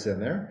wonderful ethics in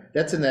there.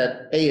 That's in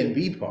that A and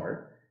B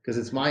part, because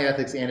it's my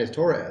ethics and it's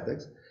Torah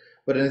ethics.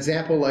 But an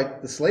example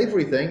like the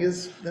slavery thing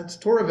that's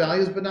Torah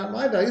values, but not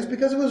my values,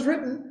 because it was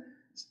written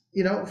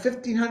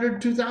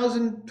 1,500,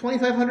 2,000,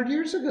 2,500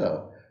 years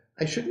ago.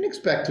 I shouldn't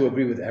expect to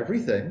agree with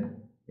everything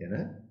in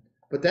it,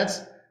 but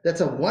that's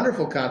a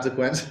wonderful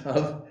consequence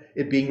of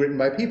it being written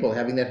by people,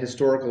 having that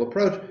historical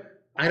approach.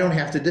 I don't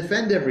have to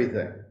defend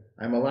everything.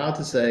 I'm allowed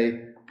to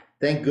say,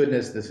 thank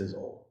goodness this is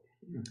old.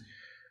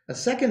 A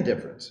second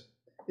difference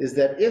is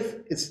that if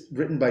it's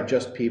written by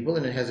just people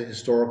and it has a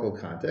historical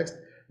context,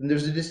 then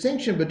there's a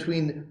distinction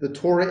between the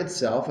Torah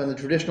itself and the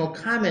traditional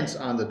comments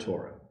on the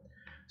Torah.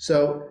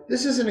 So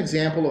this is an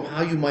example of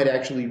how you might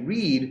actually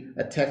read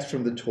a text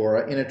from the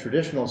Torah in a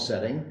traditional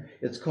setting.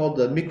 It's called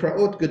the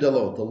Mikraot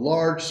Gedalot, the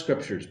large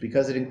scriptures,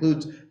 because it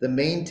includes the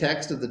main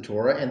text of the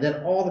Torah and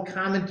then all the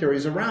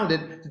commentaries around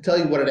it to tell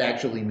you what it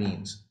actually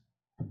means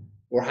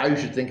or how you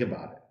should think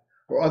about it,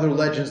 or other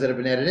legends that have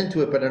been added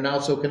into it but are now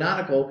so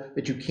canonical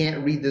that you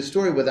can't read this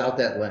story without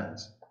that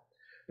lens.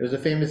 There's a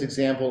famous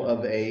example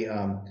of a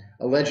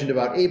legend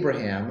about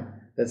Abraham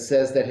that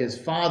says that his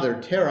father,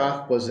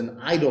 Terach, was an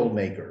idol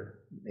maker,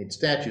 made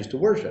statues to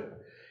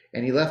worship.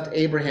 And he left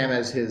Abraham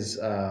as his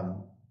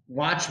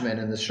watchman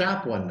in the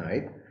shop one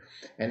night.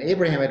 And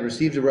Abraham had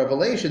received a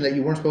revelation that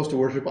you weren't supposed to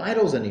worship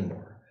idols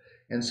anymore.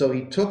 And so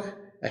he took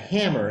a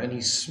hammer and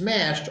he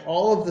smashed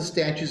all of the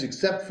statues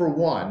except for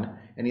one,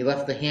 and he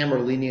left the hammer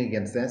leaning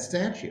against that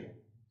statue.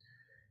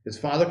 His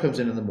father comes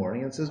in the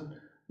morning and says,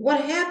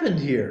 "What happened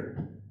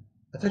here?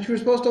 I thought you were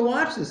supposed to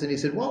watch this." And he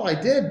said, "Well, I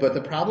did, but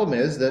the problem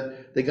is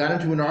that they got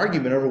into an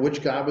argument over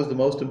which god was the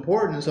most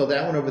important, and so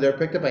that one over there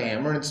picked up a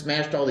hammer and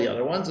smashed all the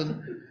other ones, and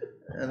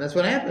that's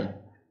what happened."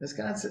 And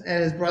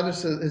his father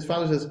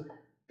says,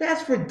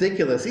 "That's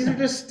ridiculous. These are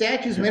just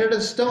statues made out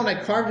of stone.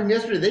 I carved them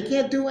yesterday. They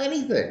can't do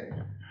anything."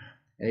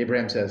 And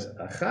Abraham says,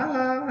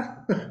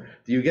 "Aha!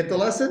 Do you get the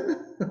lesson?"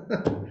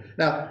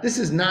 Now, this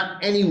is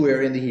not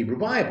anywhere in the Hebrew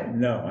Bible.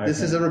 No.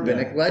 This is a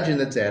rabbinic legend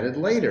that's added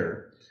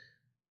later.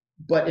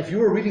 But if you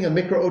were reading a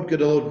Mikraot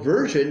Gedalot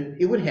version,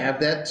 it would have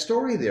that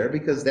story there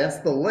because that's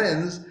the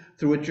lens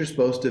through which you're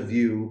supposed to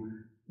view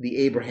the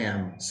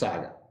Abraham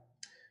saga.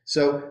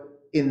 So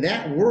in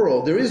that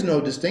world, there is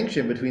no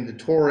distinction between the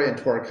Torah and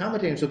Torah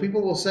commentary. So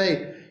people will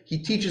say, he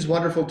teaches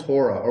wonderful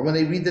Torah. Or when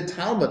they read the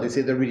Talmud, they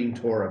say they're reading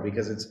Torah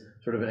because it's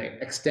sort of an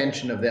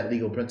extension of that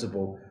legal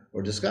principle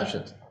or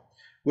discussions.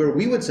 Where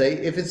we would say,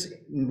 if it's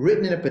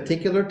written in a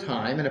particular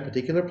time, in a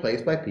particular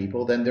place by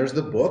people, then there's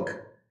the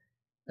book.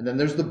 And then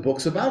there's the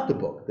books about the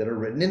book that are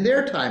written in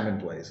their time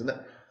and place. And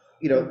that,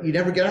 you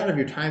never get out of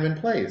your time and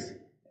place.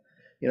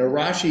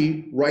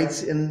 Rashi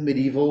writes in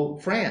medieval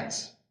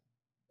France,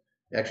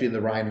 actually in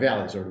the Rhine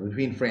Valley, sort of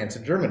between France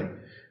and Germany.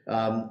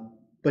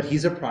 But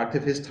he's a product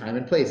of his time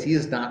and place. He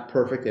is not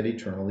perfect and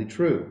eternally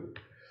true.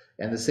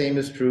 And the same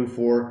is true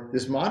for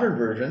this modern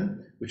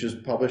version, which was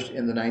published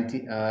in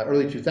the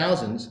early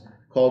 2000s,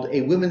 called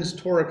A Women's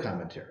Torah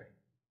Commentary.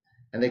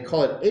 And they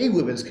call it a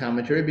women's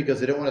commentary because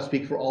they don't want to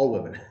speak for all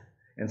women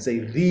and say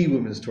the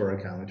Women's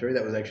Torah Commentary.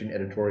 That was actually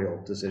an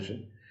editorial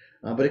decision.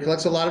 But it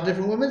collects a lot of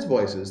different women's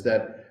voices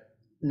that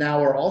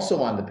now are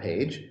also on the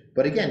page,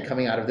 but again,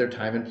 coming out of their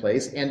time and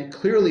place and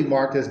clearly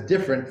marked as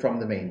different from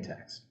the main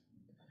text.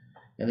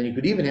 And then you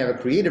could even have a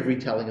creative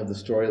retelling of the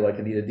story like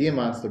Anita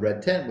Diamant's The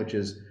Red Tent, which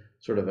is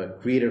sort of a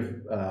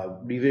creative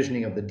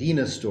revisioning of the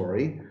Dinah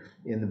story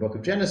in the book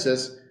of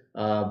Genesis,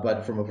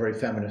 but from a very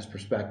feminist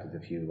perspective,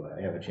 if you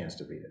have a chance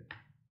to read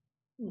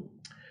it.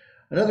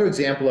 Another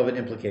example of an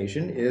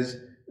implication is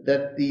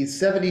that the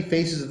 70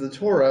 faces of the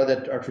Torah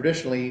that are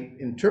traditionally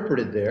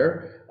interpreted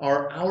there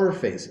are our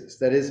faces.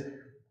 That is,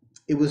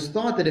 it was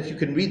thought that if you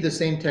can read the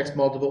same text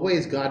multiple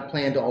ways, God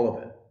planned all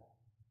of it.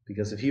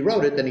 Because if he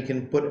wrote it, then he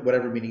can put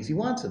whatever meanings he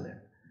wants in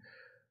there.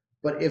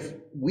 But if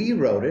we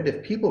wrote it,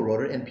 if people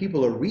wrote it, and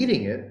people are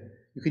reading it,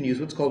 you can use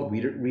what's called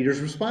reader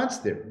response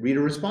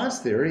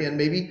theory, and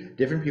maybe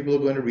different people are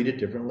going to read it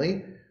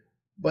differently,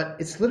 but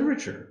it's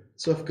literature.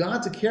 So if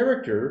God's a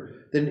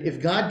character, then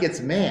if God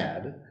gets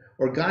mad,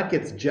 or God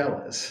gets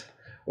jealous,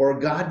 or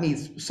God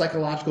needs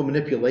psychological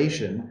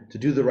manipulation to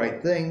do the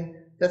right thing,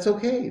 that's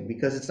okay,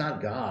 because it's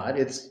not God,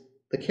 it's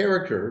the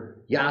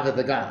character, Yahweh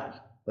the God,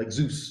 like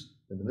Zeus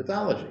in the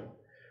mythology.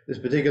 This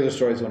particular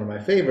story is one of my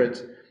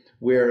favorites,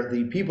 where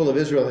the people of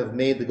Israel have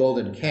made the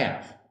golden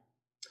calf.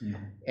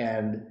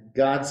 And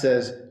God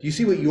says, do you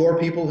see what your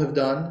people have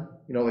done?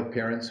 You know, like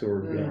parents who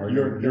are,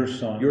 your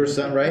son. Your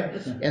son, right?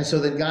 And so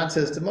then God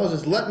says to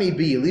Moses, let me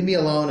be, leave me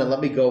alone and let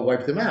me go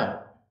wipe them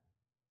out.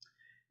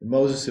 And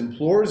Moses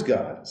implores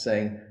God,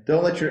 saying,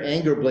 don't let your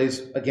anger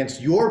blaze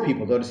against your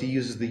people. Notice he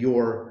uses the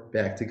your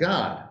back to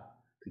God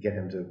to get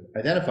him to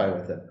identify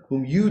with him,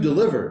 whom you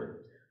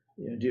delivered.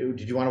 You know,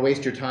 did you want to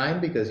waste your time?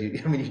 Because you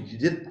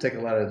did take a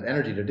lot of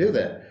energy to do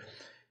that.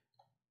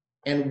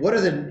 And what are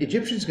the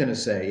Egyptians going to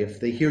say if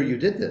they hear you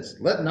did this?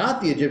 Let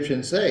not the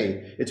Egyptians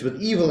say, it's with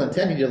evil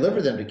intent you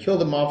deliver them to kill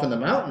them off in the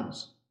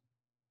mountains.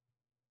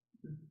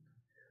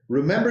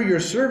 Remember your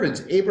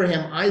servants,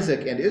 Abraham,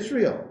 Isaac, and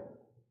Israel.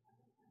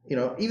 You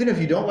know, even if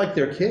you don't like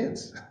their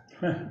kids,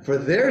 for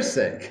their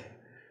sake,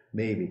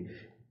 maybe.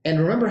 And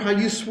remember how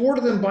you swore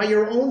to them by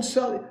your own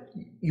self.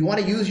 You want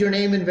to use your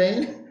name in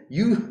vain?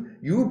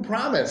 You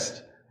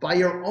promised by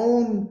your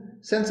own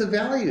sense of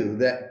value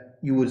that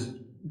you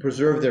would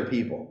preserve their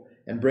people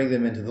and bring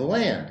them into the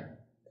land.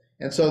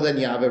 And so then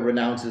Yahweh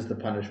renounces the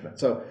punishment.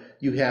 So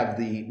you have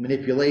the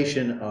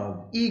manipulation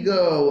of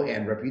ego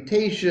and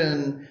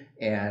reputation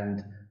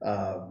and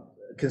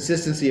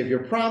consistency of your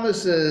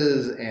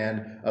promises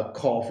and a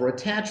call for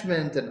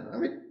attachment. And I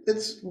mean,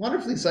 it's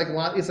wonderfully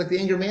psychological. It's like the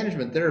anger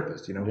management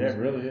therapist, you know, yeah, it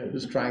really is.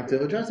 who's trying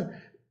to address them.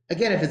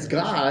 Again, if it's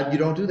God, you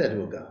don't do that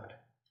to a God.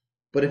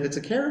 But if it's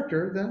a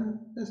character, then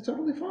that's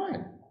totally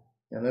fine.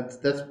 And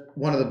that's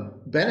one of the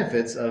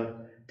benefits of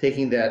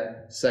taking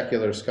that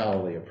secular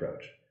scholarly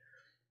approach.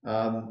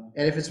 And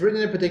if it's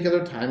written in a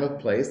particular time of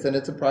place, then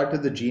it's a product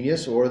of the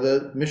genius or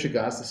the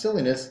mishigas, the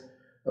silliness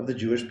of the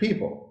Jewish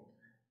people.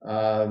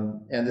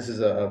 And this is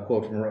a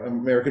quote from an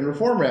American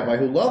Reform rabbi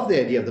who loved the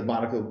idea of the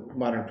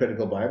modern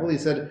critical Bible. He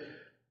said,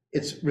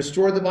 it's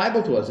restored the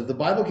Bible to us. If the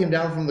Bible came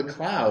down from the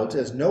clouds,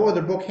 as no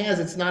other book has,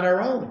 it's not our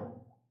own.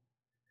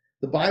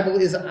 The Bible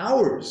is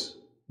ours.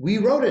 We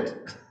wrote it.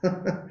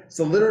 It's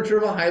the literature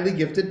of a highly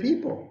gifted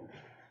people.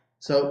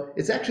 So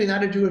it's actually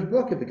not a Jewish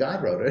book if the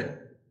God wrote it.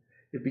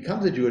 It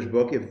becomes a Jewish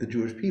book if the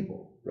Jewish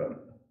people wrote it.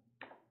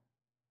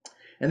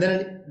 And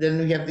then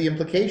we have the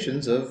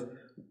implications of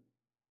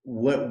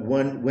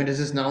when does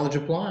this knowledge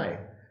apply?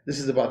 This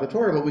is about the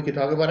Torah, but we could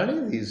talk about any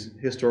of these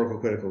historical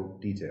critical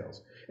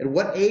details. At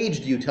what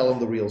age do you tell them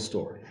the real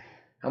story?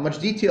 How much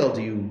detail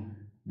do you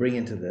bring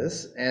into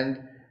this?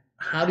 And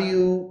how do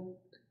you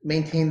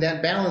maintain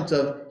that balance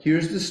of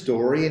here's the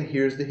story and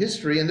here's the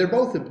history, and they're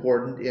both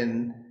important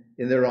in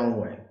their own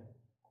way?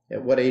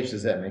 At what age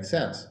does that make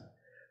sense?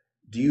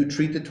 Do you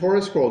treat the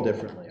Torah scroll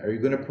differently? Are you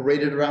going to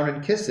parade it around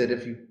and kiss it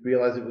if you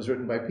realize it was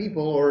written by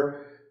people,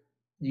 or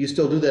do you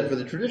still do that for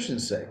the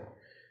tradition's sake?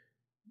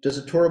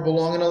 Does the Torah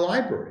belong in a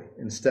library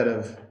instead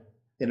of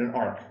in an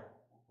ark?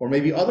 Or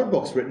maybe other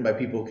books written by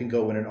people can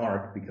go in an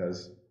ark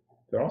because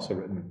they're also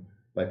written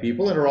by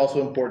people and are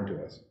also important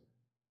to us.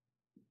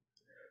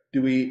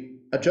 Do we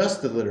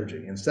adjust the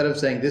liturgy? Instead of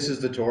saying this is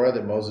the Torah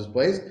that Moses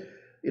placed,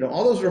 you know,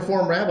 all those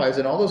Reform rabbis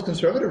and all those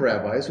conservative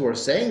rabbis who are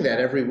saying that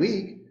every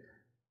week,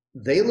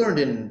 they learned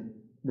in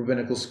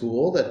rabbinical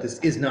school that this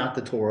is not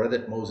the Torah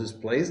that Moses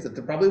placed, that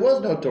there probably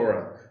was no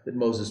Torah that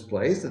Moses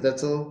placed, that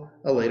that's a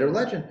later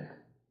legend.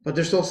 But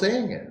they're still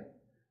saying it.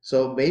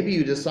 So maybe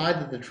you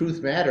decide that the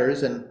truth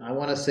matters and I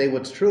want to say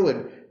what's true,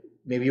 and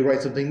maybe you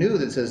write something new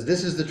that says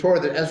this is the Torah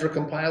that Ezra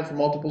compiled from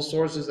multiple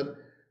sources, and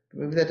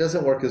maybe that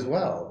doesn't work as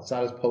well. It's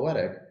not as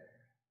poetic.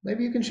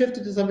 Maybe you can shift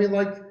it to something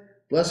like,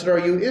 blessed are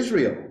you,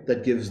 Israel,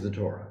 that gives the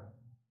Torah,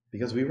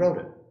 because we wrote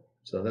it.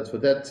 So that's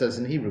what that says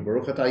in Hebrew.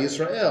 Baruch atah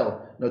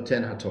Yisrael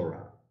noten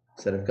haTorah,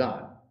 instead of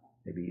God.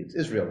 Maybe it's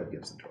Israel that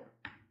gives the Torah.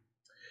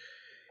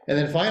 And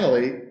then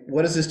finally,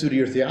 what does this do to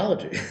your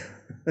theology?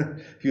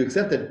 If you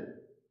accept that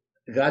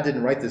God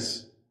didn't write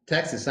this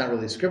text, it's not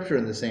really scripture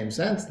in the same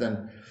sense,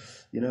 then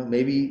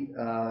maybe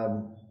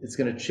it's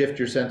going to shift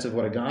your sense of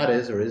what a God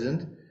is or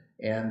isn't,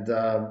 and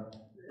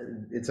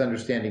its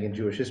understanding in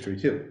Jewish history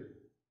too.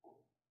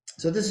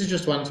 So this is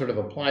just one sort of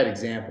applied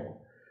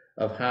example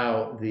of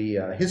how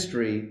the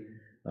history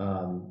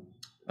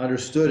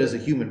understood as a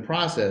human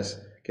process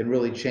can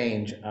really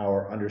change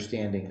our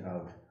understanding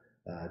of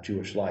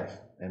Jewish life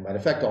and might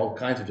affect all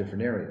kinds of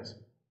different areas.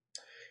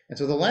 And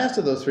so the last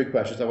of those three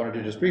questions I want to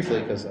do just briefly,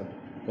 because I've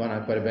gone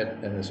on quite a bit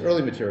in this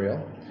early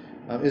material,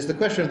 is the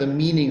question of the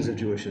meanings of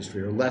Jewish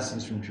history, or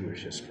lessons from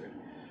Jewish history.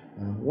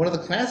 One of the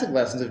classic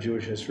lessons of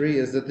Jewish history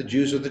is that the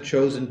Jews are the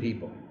chosen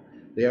people.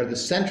 They are the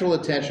central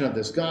attention of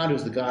this God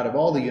who's the God of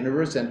all the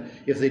universe, and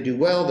if they do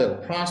well, they'll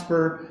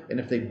prosper, and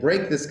if they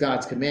break this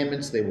God's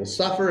commandments, they will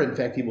suffer. In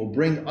fact, he will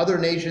bring other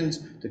nations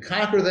to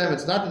conquer them.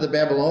 It's not that the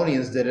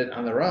Babylonians did it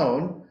on their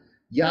own.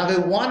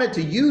 Yahweh wanted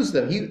to use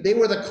them. They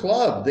were the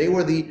club. They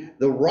were the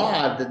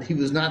rod that he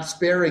was not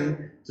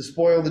sparing to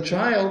spoil the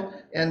child,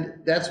 and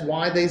that's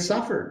why they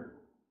suffered.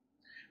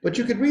 But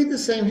you could read the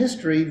same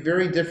history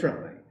very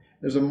differently.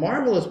 There's a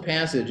marvelous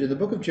passage in the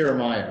book of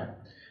Jeremiah.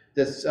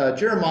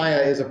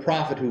 Jeremiah is a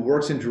prophet who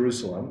works in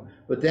Jerusalem,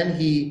 but then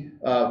he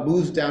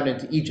moves down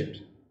into Egypt.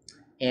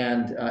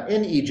 And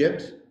in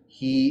Egypt,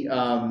 he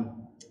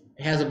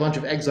has a bunch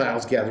of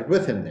exiles gathered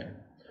with him there.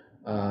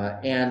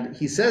 And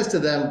he says to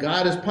them,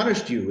 God has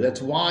punished you.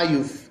 That's why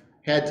you've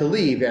had to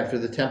leave after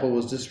the temple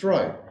was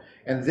destroyed.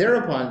 And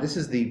thereupon, this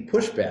is the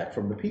pushback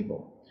from the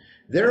people.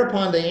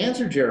 Thereupon they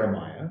answered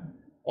Jeremiah,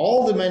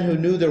 all the men who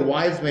knew their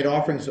wives made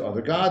offerings to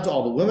other gods,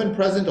 all the women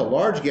present, a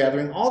large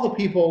gathering, all the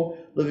people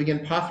living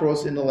in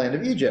Pathros in the land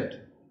of Egypt.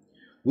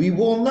 We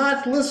will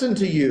not listen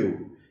to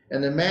you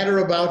in the matter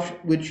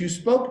about which you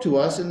spoke to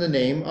us in the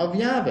name of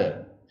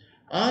Yahweh.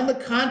 On the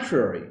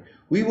contrary,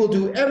 we will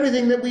do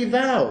everything that we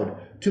vowed,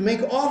 to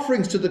make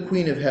offerings to the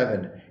Queen of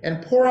Heaven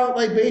and pour out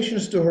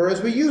libations to her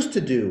as we used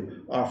to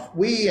do,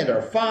 we and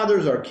our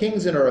fathers, our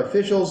kings and our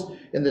officials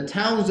in the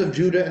towns of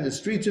Judah and the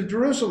streets of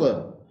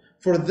Jerusalem.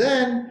 For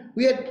then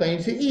we had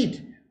plenty to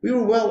eat. We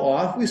were well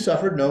off. We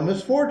suffered no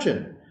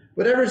misfortune.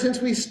 But ever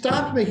since we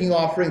stopped making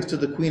offerings to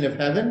the Queen of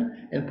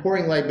Heaven and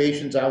pouring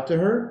libations out to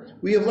her,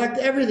 we have lacked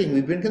everything.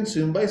 We've been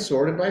consumed by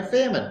sword and by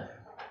famine.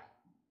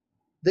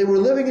 They were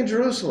living in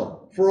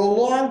Jerusalem for a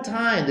long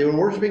time. They were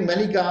worshiping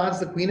many gods,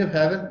 the Queen of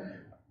Heaven,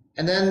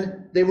 and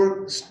then they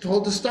were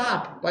told to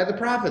stop by the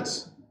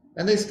prophets,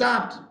 and they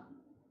stopped.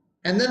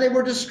 And then they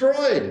were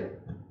destroyed.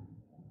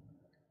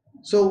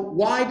 So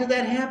why did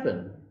that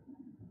happen?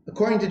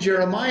 According to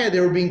Jeremiah, they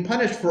were being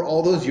punished for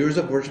all those years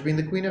of worshiping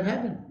the Queen of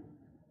Heaven.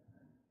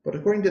 But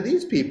according to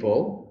these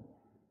people,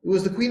 it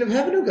was the Queen of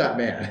Heaven who got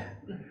mad,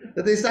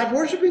 that they stopped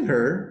worshiping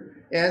her,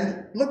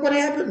 and look what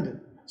happened.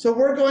 So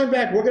we're going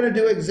back. We're going to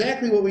do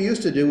exactly what we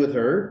used to do with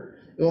her.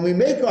 And when we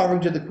make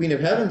offering to the Queen of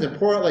Heaven and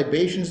pour out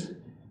libations,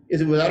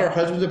 is it without our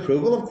husband's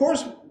approval? Of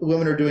course the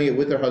women are doing it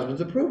with their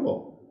husband's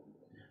approval.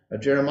 Now,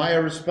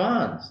 Jeremiah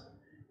responds,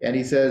 and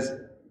he says,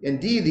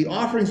 indeed, the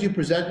offerings you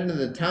presented in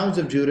the towns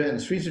of Judah and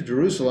the streets of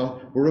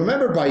Jerusalem were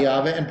remembered by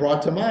Yahweh and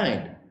brought to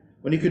mind.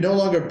 When you could no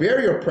longer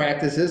bear your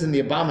practices and the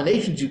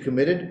abominations you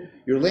committed,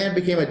 your land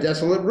became a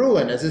desolate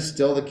ruin, as is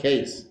still the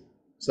case.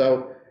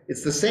 So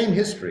it's the same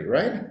history,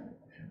 right?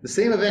 The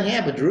same event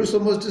happened.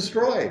 Jerusalem was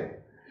destroyed.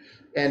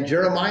 And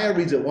Jeremiah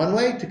reads it one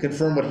way to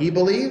confirm what he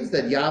believes,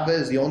 that Yahweh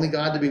is the only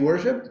God to be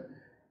worshipped.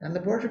 And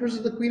the worshippers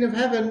of the Queen of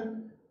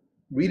Heaven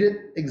read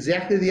it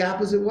exactly the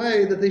opposite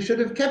way, that they should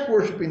have kept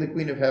worshiping the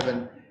Queen of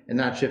Heaven and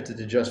not shifted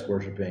to just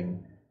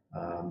worshiping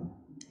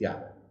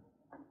Yahweh.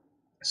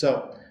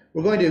 So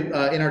we're going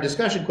to, in our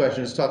discussion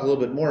questions, talk a little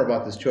bit more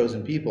about this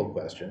chosen people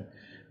question.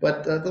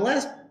 But the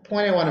last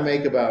point I want to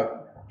make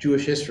about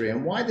Jewish history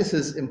and why this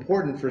is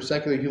important for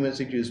secular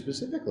humanistic Jews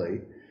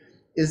specifically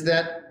is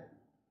that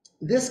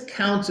this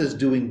counts as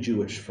doing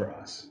Jewish for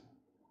us.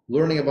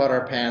 Learning about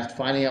our past,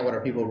 finding out what our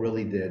people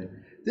really did.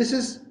 This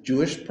is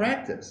Jewish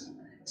practice.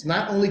 It's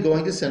not only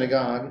going to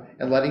synagogue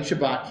and lighting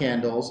Shabbat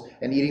candles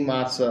and eating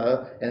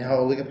matzah and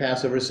holding a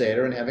Passover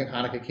Seder and having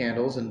Hanukkah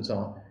candles and so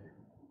on.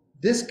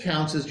 This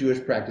counts as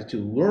Jewish practice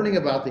too, learning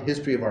about the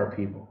history of our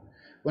people.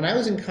 When I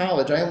was in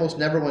college, I almost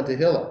never went to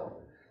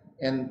Hillel.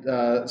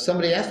 And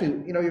somebody asked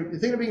me, you're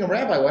thinking of being a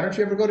rabbi, why don't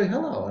you ever go to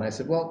Hillel? And I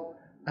said, well,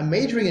 I'm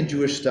majoring in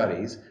Jewish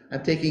studies.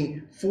 I'm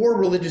taking 4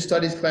 religious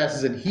studies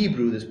classes in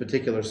Hebrew this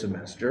particular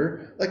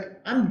semester. Like,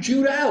 I'm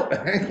Jewed out.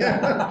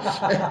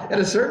 At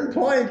a certain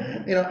point,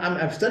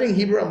 I'm studying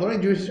Hebrew, I'm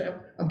learning Jewish,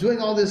 I'm doing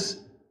all this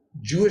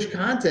Jewish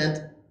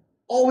content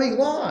all week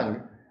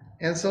long.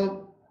 And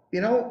so,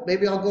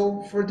 maybe I'll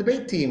go for a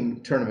debate team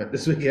tournament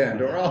this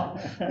weekend, or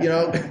I'll,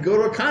 go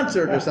to a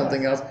concert or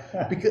something else.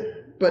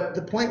 But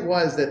the point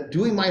was that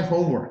doing my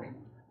homework,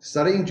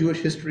 studying Jewish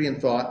history and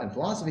thought and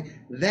philosophy,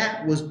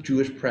 that was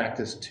Jewish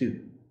practice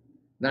too.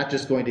 Not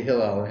just going to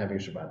Hillel and having a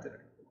Shabbat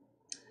dinner.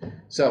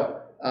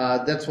 So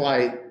that's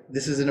why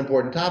this is an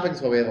important topic.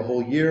 That's why we have a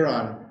whole year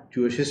on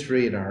Jewish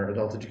history in our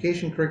adult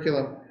education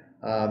curriculum.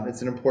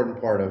 It's an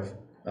important part of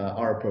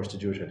our approach to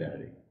Jewish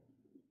identity.